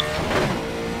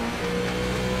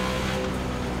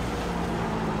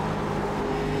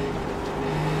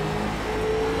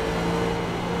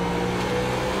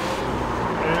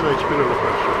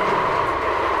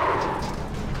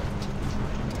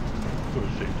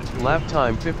 Lap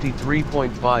time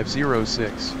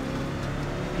 53.506.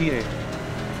 P8.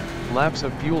 Laps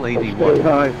of fuel 81. Stay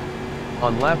high.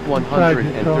 On lap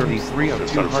 133 of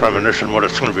It's a 200. premonition what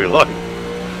it's going to be like.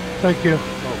 Thank you.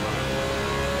 Oh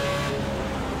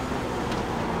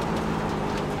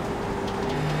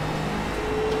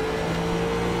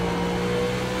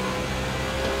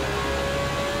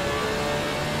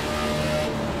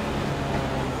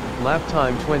Lap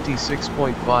time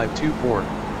 26.524.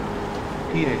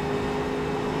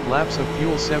 P8. Laps of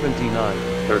fuel 79.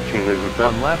 13 is a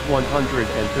On lap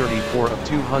 134 of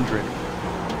 200.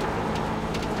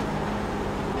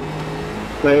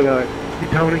 Stay high. Hey,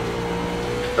 Tony.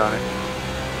 Stunning.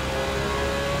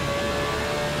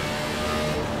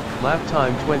 Lap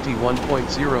time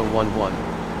 21.011.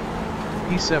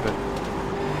 P7.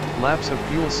 Laps of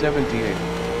fuel 78.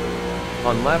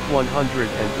 On lap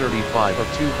 135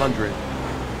 of 200.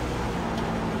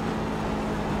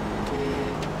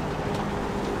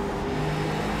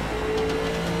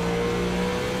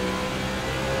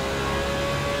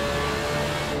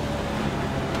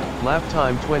 Lap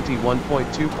time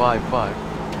 21.255.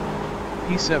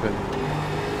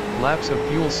 P7. Laps of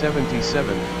fuel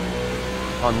 77.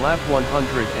 On lap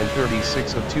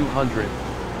 136 of 200.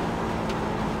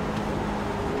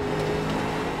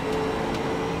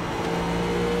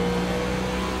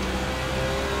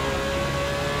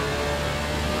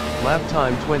 Lap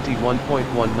time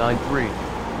 21.193.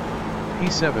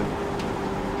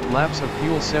 P7. Laps of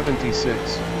fuel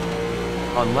 76.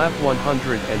 On lap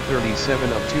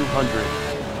 137 of 200.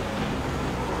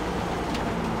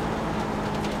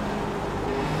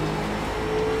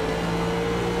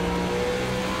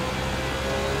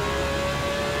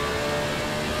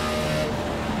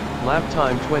 Lap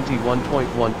time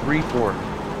 21.134.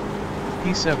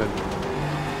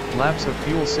 P7. Laps of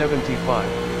fuel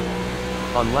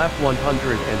 75. On lap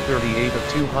 138 of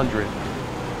 200.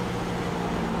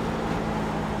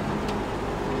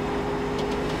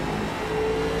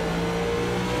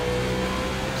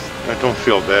 I don't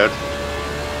feel bad.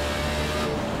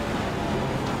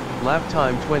 Lap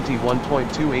time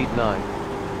 21.289.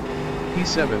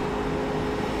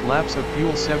 P7. Laps of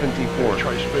fuel 74.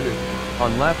 Try spinning.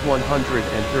 On lap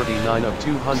 139 of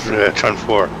 200. Yeah,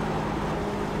 10-4.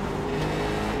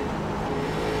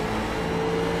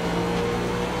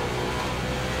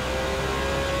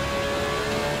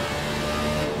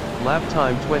 Lap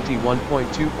time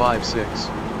 21.256.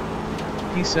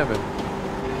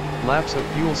 P7. Laps of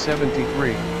fuel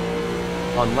 73.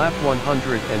 On lap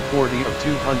 140 of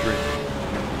 200.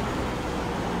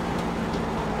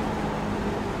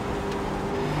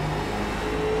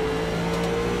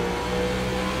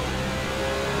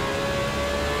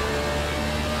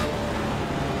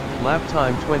 Lap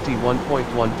time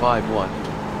 21.151.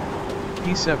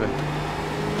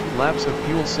 P7. Laps of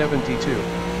fuel 72.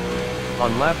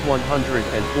 On lap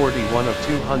 141 of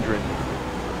 200.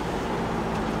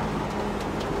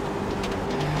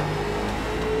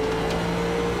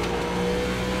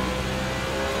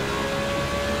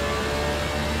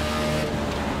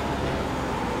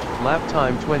 Lap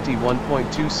time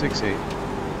 21.268.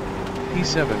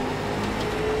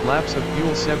 P7. Laps of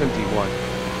fuel 71.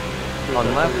 On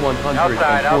lap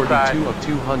 142 of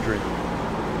 200.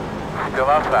 Still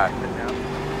outside.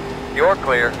 You're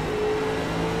clear.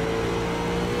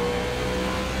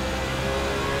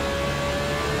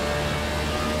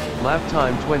 Lap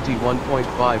time 21.500.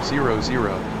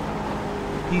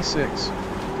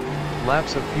 P6.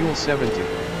 Laps of fuel 70.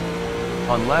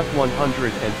 On lap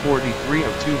 143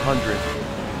 of 200.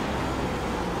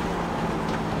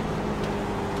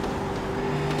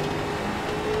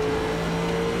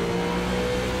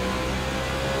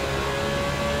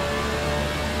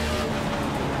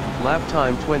 Lap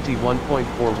time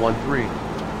 21.413.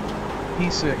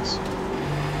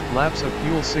 P6. Laps of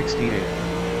fuel 68.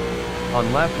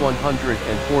 On lap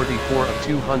 144 of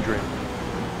 200.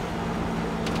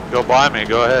 Go by me,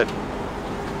 go ahead.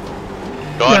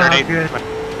 Go Yeah, underneath. good.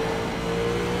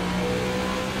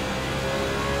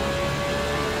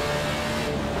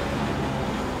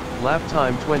 Lap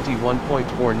time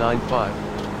 21.495.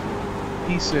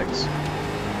 P6.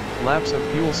 Laps of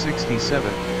fuel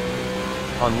 67.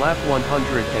 On lap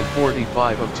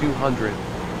 145 of 200.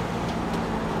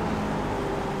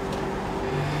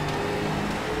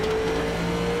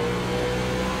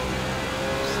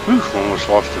 Whew, almost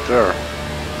lost it there.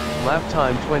 Lap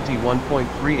time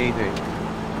 21.388.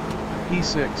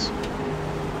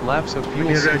 P6. Laps of fuel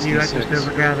You, I just 66.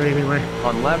 never got it anyway.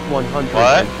 On lap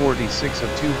 146 of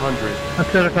 200. I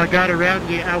said if I got around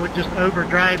you, I would just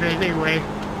overdrive it anyway.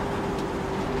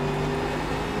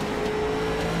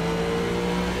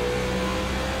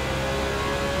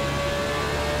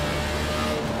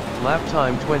 Lap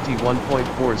time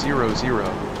 21.400.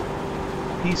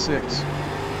 P6.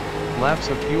 Laps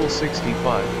of fuel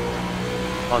 65.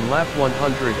 On lap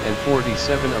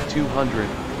 147 of 200.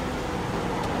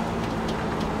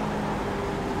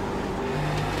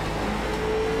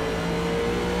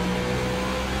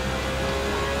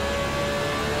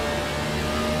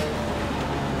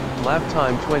 Lap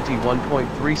time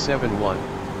 21.371.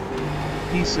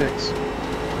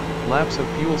 P6. Laps of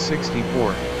fuel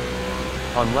 64.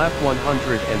 On lap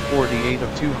 148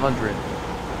 of 200.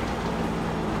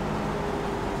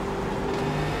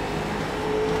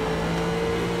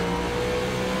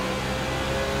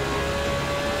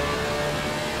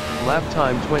 Lap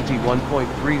time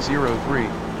 21.303.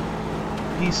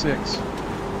 P6.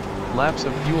 Laps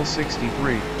of fuel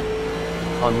 63.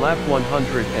 On lap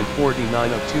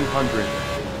 149 of 200.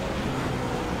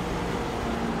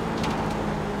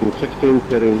 16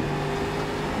 pitting.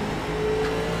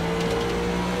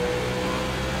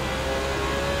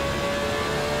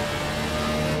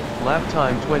 Lap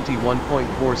time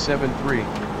 21.473.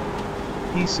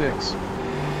 P6.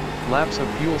 Laps of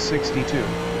fuel 62.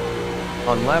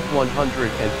 On lap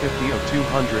 150 of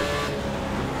 200.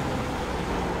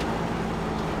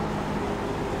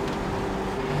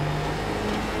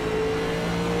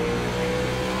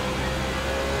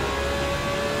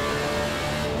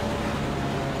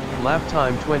 Lap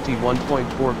time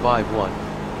 21.451.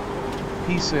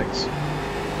 P6.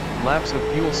 Laps of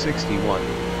fuel 61.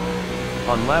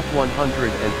 On lap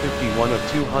 151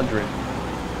 of 200.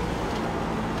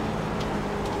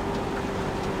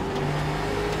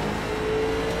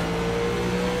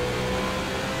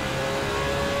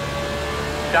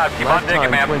 Job, keep Lap on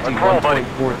digging, man. time Control, buddy.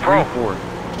 21.434.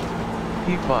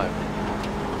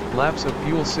 P5. Laps of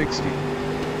fuel 60.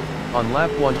 On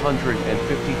lap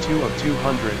 152 of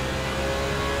 200.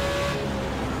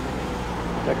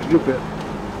 Next you pit.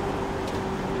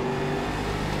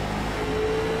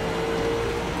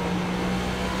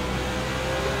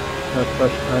 That's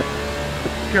first time.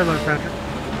 Here, look, Patrick.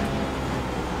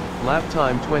 Lap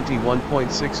time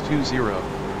 21.620.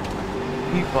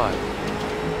 P5.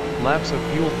 Laps of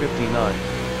fuel 59.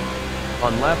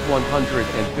 On lap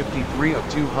 153 of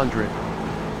 200.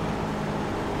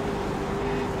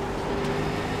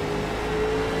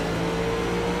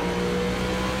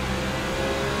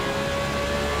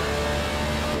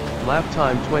 Lap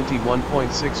time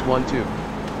 21.612.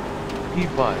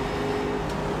 P5.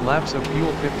 Laps of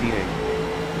fuel 58.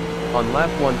 On lap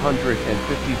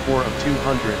 154 of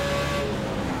 200.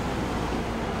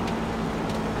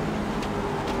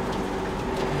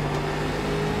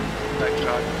 Next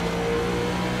shot.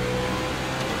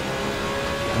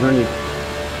 Ready.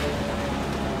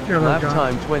 Here, look, Lap John.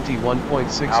 time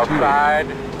 21.628. Outside.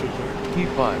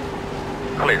 P5.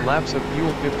 Clear. Laps of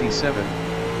fuel 57.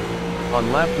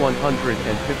 On lap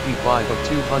 155 of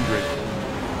 200.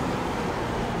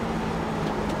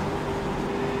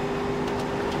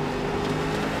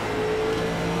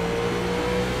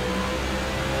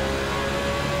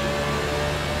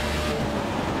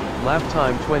 Lap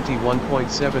time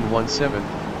 21.717.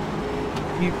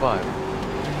 P5.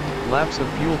 Laps of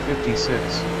fuel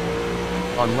 56.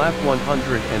 On lap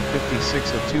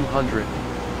 156 of 200.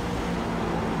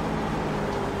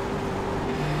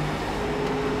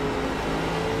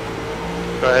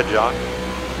 Go ahead, John.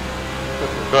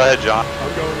 Go ahead, John.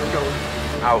 I'm going.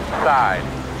 Outside.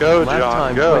 Go, Lap John,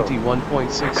 time go.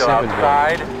 21.671. Still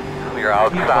outside. Clear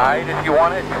outside if you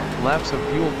want it. Laps of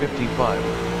fuel 55.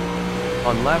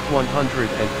 On lap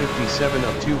 157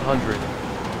 of 200.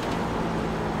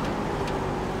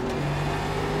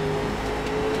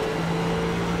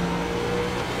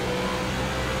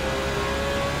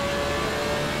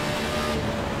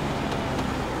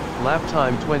 Lap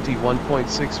time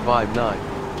 21.659.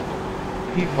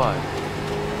 P5.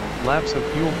 Laps of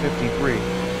fuel 53.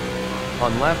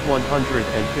 On lap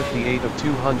 158 of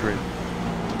 200.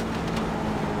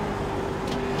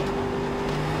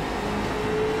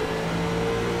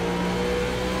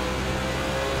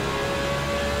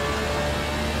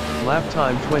 Lap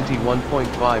time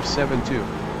 21.572.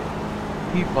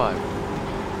 P5.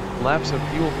 Laps of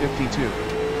fuel 52.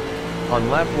 On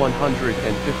lap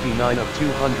 159 of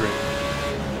 200.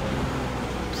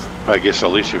 I guess at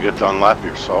least you get to unlap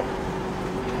yourself.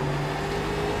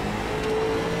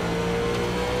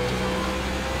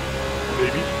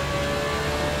 Maybe.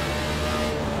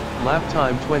 Lap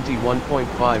time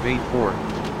 21.584.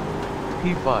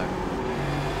 P5.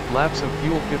 Laps of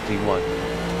fuel 51.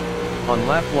 On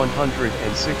lap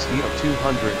 160 of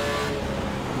 200.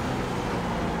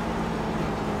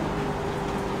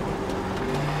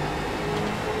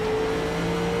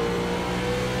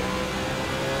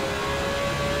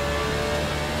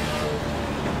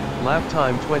 Lap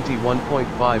time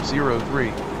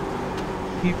 21.503.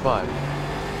 P5.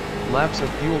 Laps of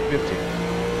fuel 50.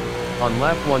 On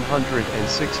lap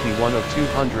 161 of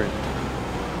 200.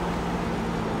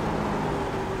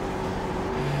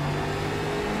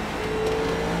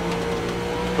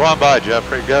 Go on by,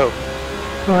 Jeffrey, go.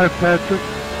 Go ahead, Patrick.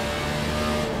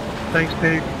 Thanks,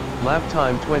 Dave. Lap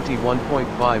time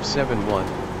 21.571.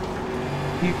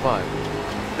 P5.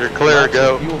 You're clear, Laps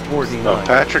go. of fuel 49. So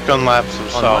Patrick unlaps On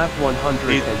himself. lap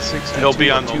 162 He'll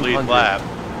be on of the lead 200. lap,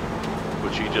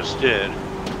 which he just did.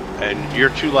 And you're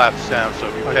 2 laps down, so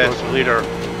if you pass the leader,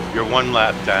 you're 1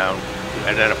 lap down.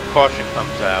 And then if caution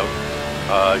comes out,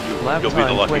 Lap you'll be the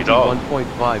time lucky dog.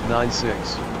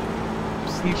 21.596.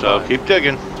 P5. So keep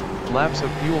digging. Laps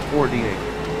of fuel 48.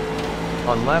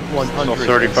 On lap 100. Still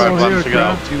 35 laps to go.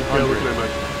 Yeah, 200. looking at my...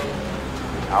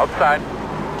 Outside.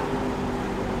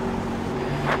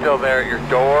 Still there at your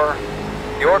door.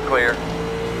 You're clear.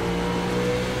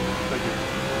 Thank you.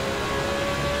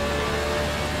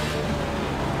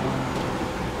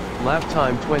 Lap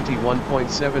time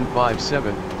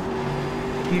 21.757.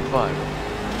 P5.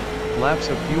 Laps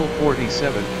of fuel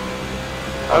 47.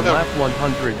 On Okay. lap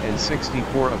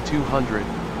 164 of 200.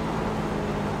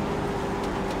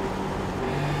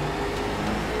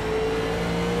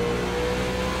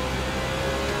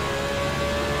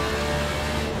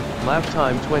 Lap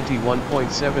time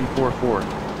 21.744.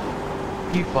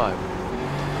 P5.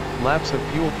 Laps of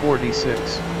fuel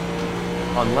 46.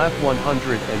 On lap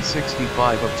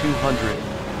 165 of 200.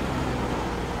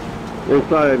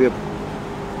 Inside of you.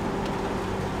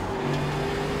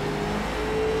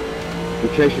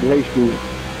 We're chasing Hastings.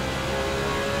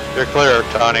 You're clear,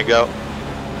 Tony, go.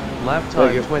 Lap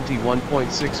time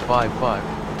 21.655.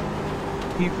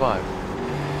 P5.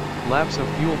 Laps of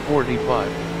fuel 45.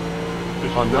 This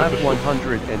is On not lap the slow-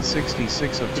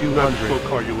 166 of This is not the 200. slow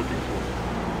car you're looking for.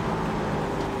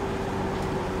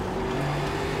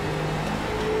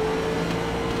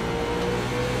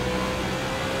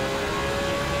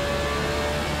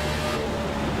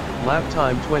 Lap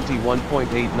time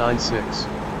 21.896.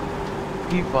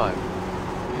 P5.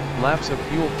 Laps of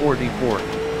fuel 44.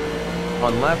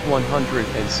 On lap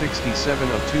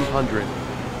 167 of 200.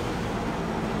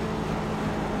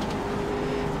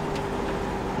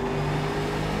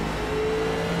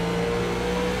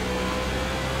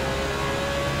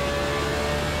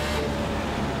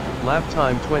 Lap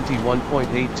time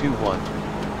 21.821.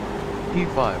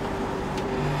 P5.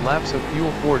 Laps of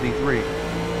fuel 43.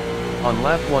 On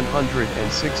lap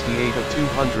 168 of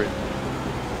 200.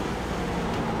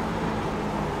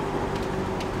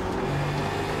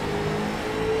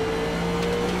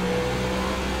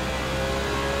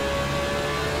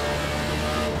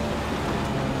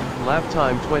 Lap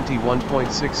time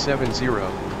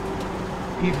 21.670.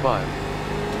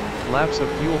 P5. Laps of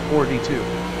fuel 42.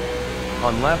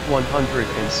 On lap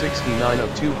 169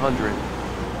 of 200.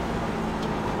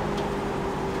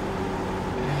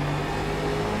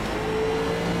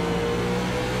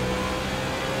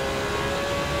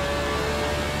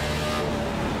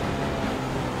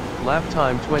 Lap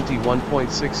time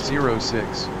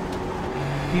 21.606.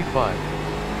 P5.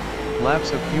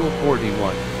 Laps of fuel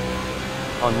 41.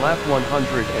 On lap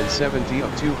 170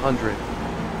 of 200.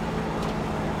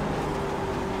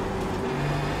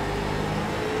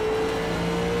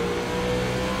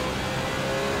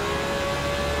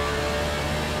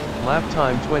 Lap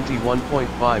time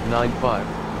 21.595.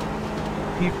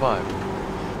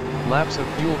 P5. Laps of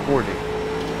fuel 40.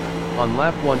 On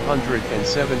lap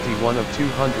 171 of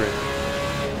 200.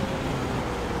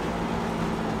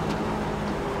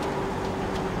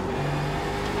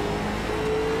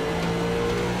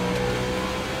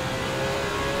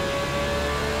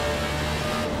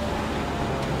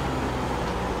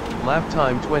 Lap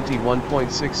time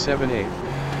 21.678.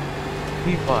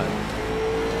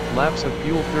 P5. Laps of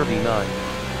fuel 39.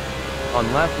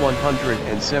 On lap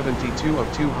 172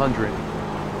 of 200.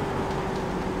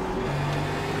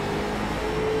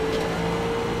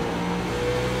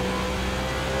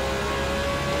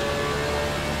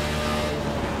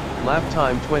 Lap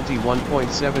time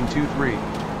 21.723.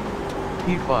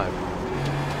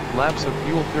 P5. Laps of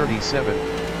fuel 37.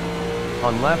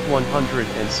 On lap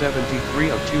 173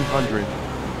 of 200.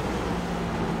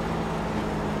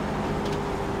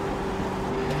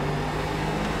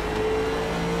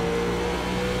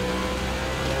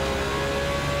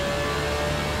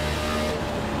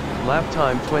 Lap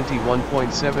time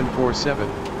 21.747.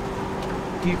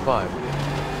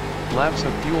 P5. Laps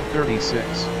of fuel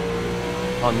 36.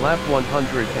 On lap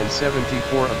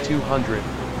 174 of 200.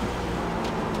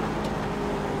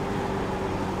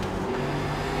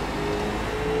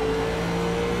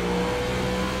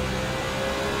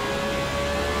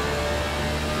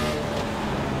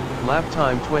 Lap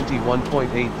time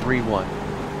 21.831.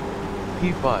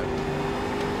 P5.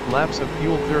 Laps of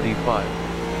fuel 35.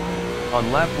 On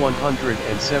lap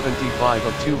 175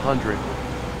 of 200.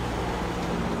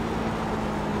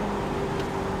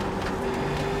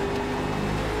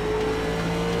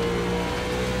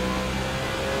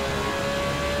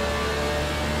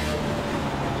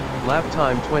 Lap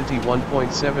time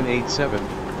 21.787.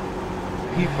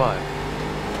 P5.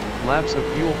 Laps of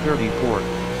fuel 34.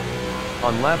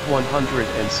 On lap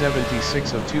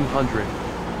 176 of 200.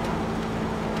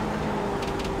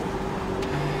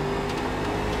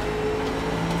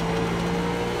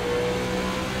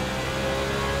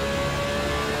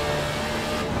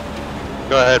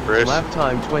 Go ahead, Bruce. Lap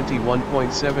time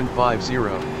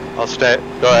 21.750. I'll stay.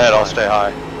 Go ahead. I'll stay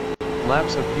high.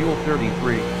 Laps of fuel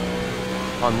 33.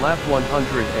 On lap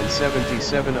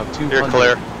 177 of 200. You're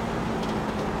clear.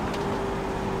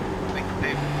 Thanks,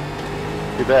 Steve.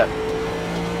 You bet.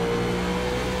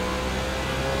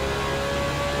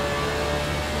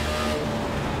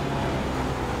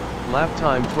 Lap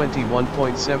time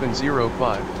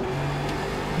 21.705.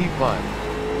 P5.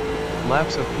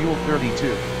 Laps of fuel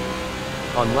 32.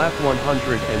 On lap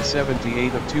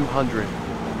 178 of 200.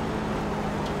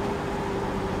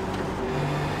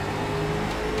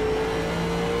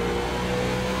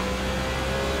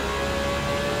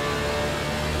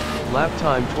 Lap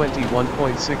time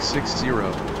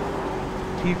 21.660.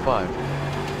 P5.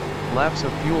 Laps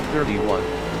of fuel 31.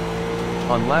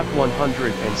 On lap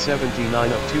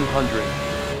 179 of 200.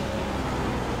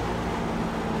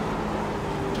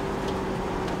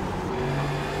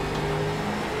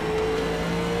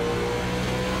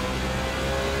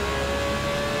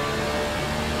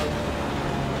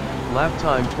 Lap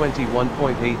time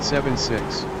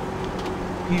 21.876.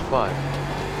 P5.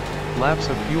 Laps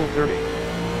of fuel 30.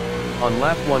 On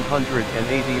lap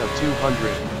 180 of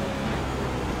 200.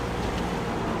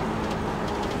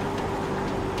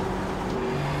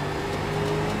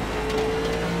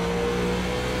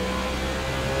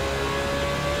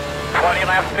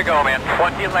 Laps to go, man.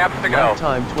 20 laps to go. Lap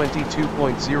time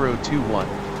 22.021.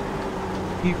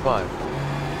 P5.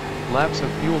 Laps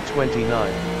of fuel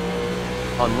 29.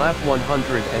 On lap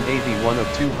 181 of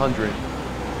 200.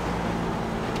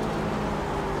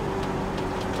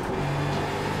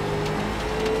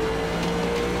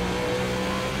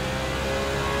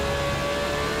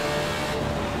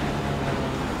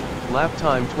 Lap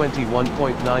time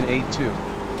 21.982.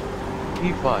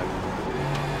 P5.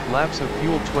 Laps of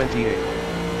fuel 28.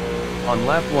 On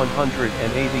lap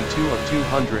 182 of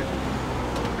 200.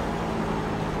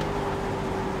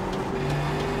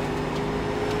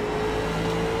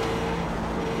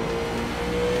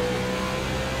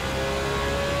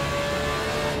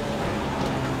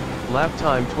 Lap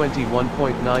time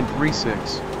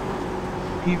 21.936.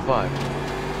 P5.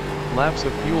 Laps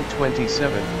of fuel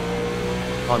 27.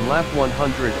 On lap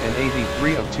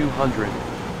 183 of 200.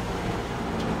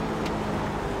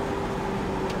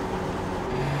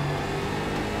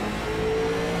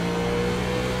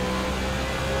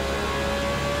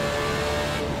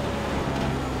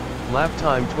 Lap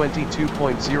time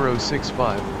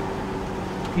 22.065.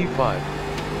 P5.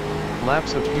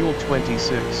 Laps of fuel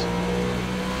 26.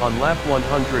 On lap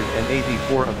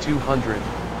 184 of 200.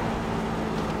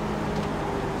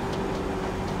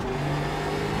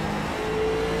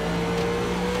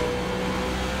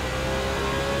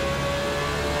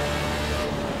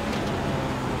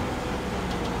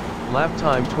 Lap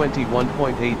time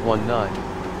 21.819.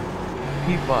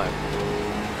 P5.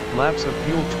 Laps of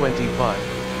fuel 25.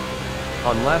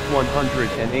 On lap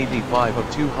 185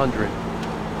 of 200.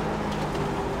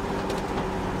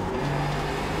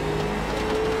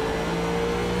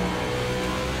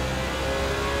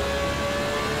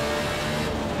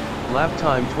 Lap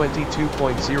time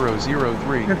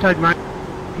 22.003. Inside mine.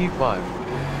 P5.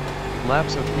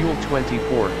 Laps of fuel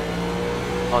 24.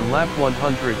 On lap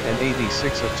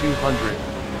 186 of 200.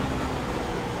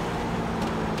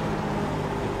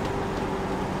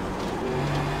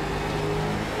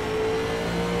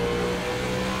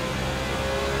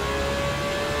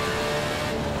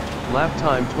 Lap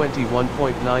time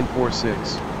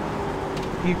 21.946.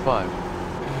 P5.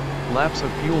 Laps of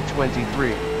fuel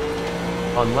 23.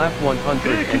 On lap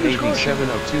 187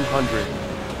 of 200.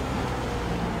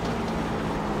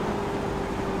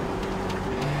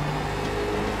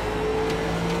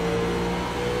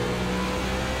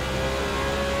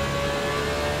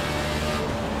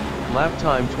 Lap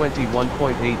time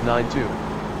 21.892.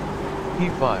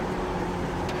 P5.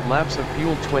 Laps of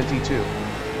fuel 22.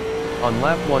 On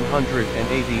lap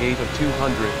 188 of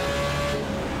 200.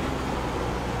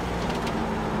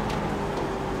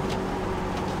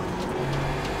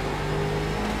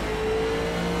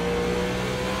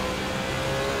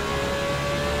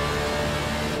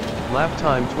 Lap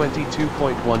time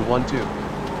 22.112.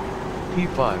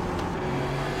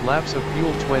 P5. Laps of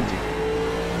fuel 20.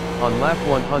 On lap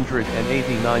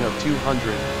 189 of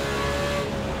 200.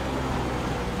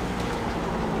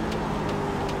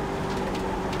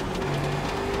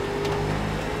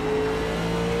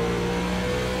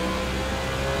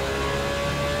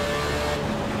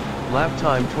 Lap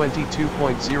time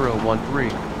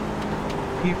 22.013.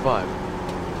 P5.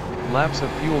 Laps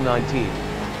of fuel 19.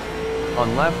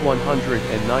 On lap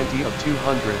 190 of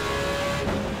 200.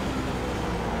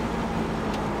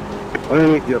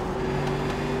 Underneath you.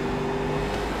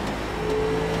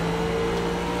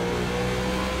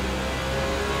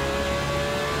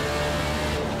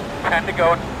 Time to go.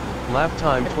 Lap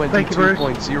time Thank you, Bruce.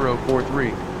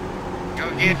 22.043.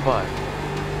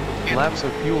 P5. Laps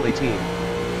of fuel 18.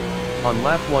 On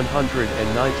lap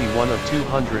 191 of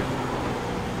 200.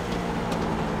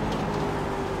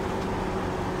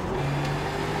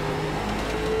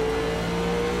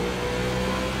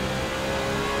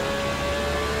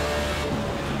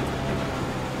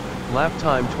 Lap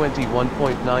time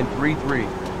 21.933.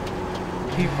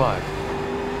 P5.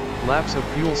 Laps of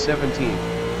fuel 17.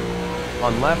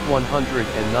 On lap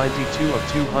 192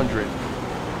 of 200.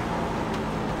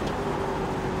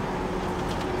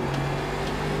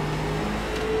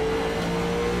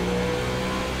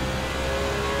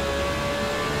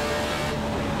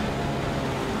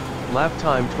 Lap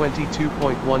time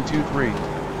 22.123.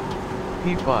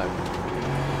 P5.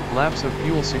 Laps of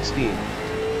fuel 16.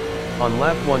 On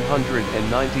lap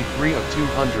 193 of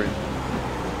 200.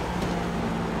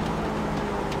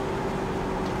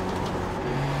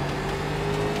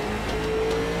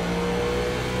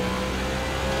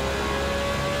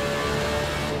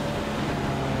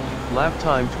 Lap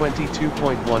time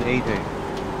 22.188.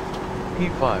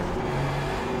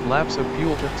 P5. Laps of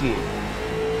fuel 15.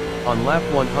 On lap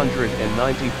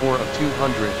 194 of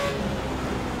 200.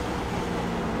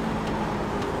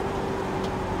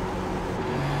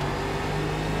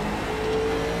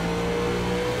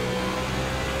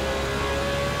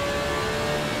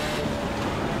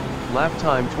 Lap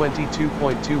time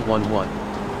 22.211.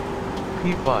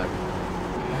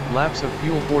 P5. Laps of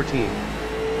fuel 14.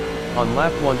 On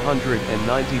lap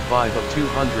 195 of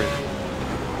 200.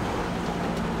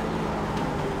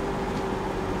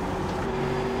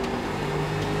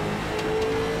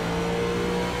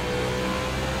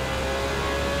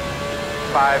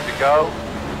 Five to go.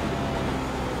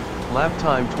 Lap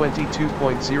time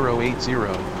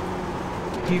 22.080.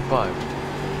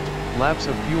 P5. Laps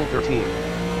of fuel 13.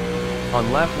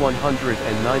 On lap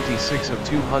 196 of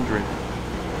 200.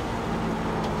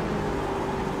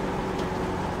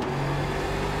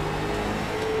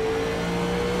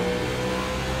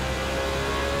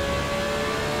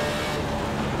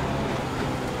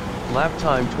 Lap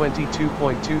time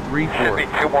 22.234. Should be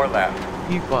 2 more laps.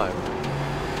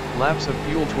 P5. Laps of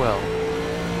fuel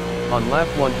 12. On lap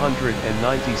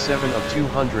 197 of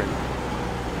 200.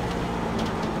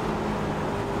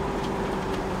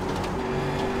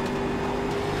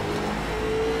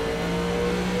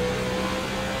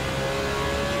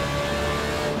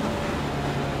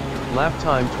 Lap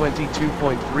time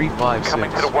 22.356.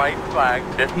 Coming to the white flag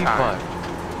this P5.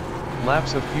 time.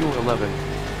 Laps of fuel 11.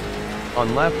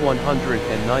 On lap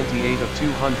 198 of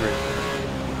 200.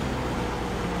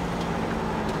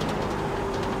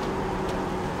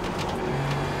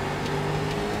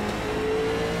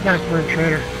 Nice work,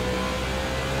 Trader.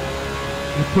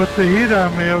 You put the heat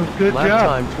on me. It was a good Lap job.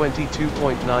 time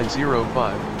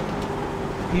 22.905.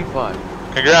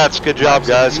 P5. Congrats, good job, Laps of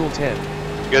guys. fuel 10.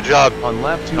 Good job. On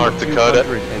lap 2 North of Dakota.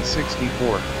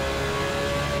 264.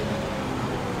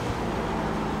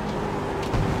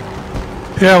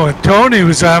 Yeah, when Tony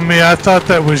was on me, I thought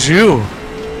that was you,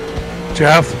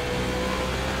 Jeff.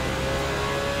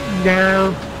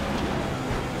 No.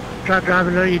 Tried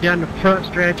driving on you down the front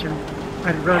stretch and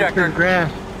I'd run through the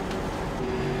grass.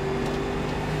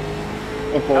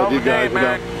 I followed you Okay, guys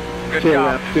man. about Good 10 job.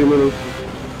 laps, 2 minutes.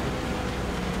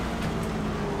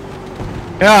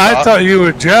 Yeah, I thought you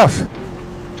were Jeff.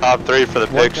 Top 3 for the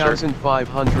picture.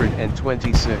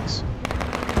 1,526.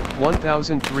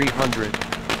 1,300.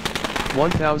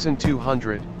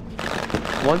 1,200.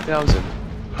 1,000.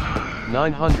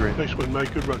 900. Nice one,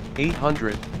 mate. Good run.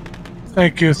 800.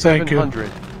 Thank you, thank you. 700.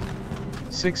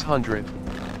 600. Top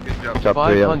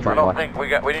 3 on the 500. front I don't line. think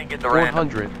we didn't get the random.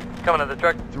 400. Coming to the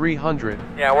truck. 300.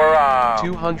 Yeah, we're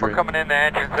 200. we're coming in the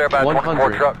entrance there about 100.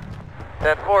 24 truck.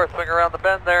 10-4, swing around the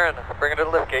bend there and bring it to the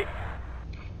lift gate.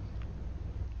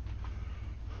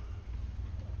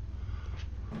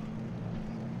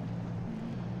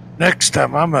 Next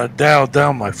time I'm gonna dial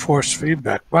down my force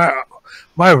feedback. Wow,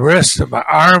 my wrists and my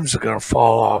arms are going to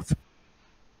fall off.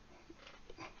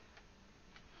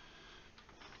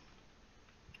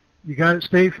 You got it,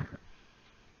 Steve?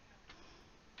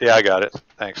 Yeah, I got it.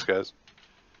 Thanks, guys.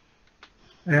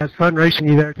 Yeah, it's fun racing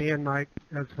you there at the end, Mike.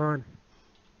 That's fun.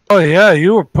 Oh, yeah,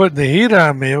 you were putting the heat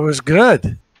on me. It was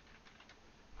good.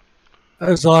 That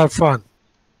was a lot of fun.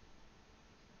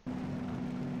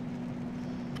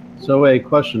 So, a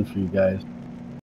question for you guys.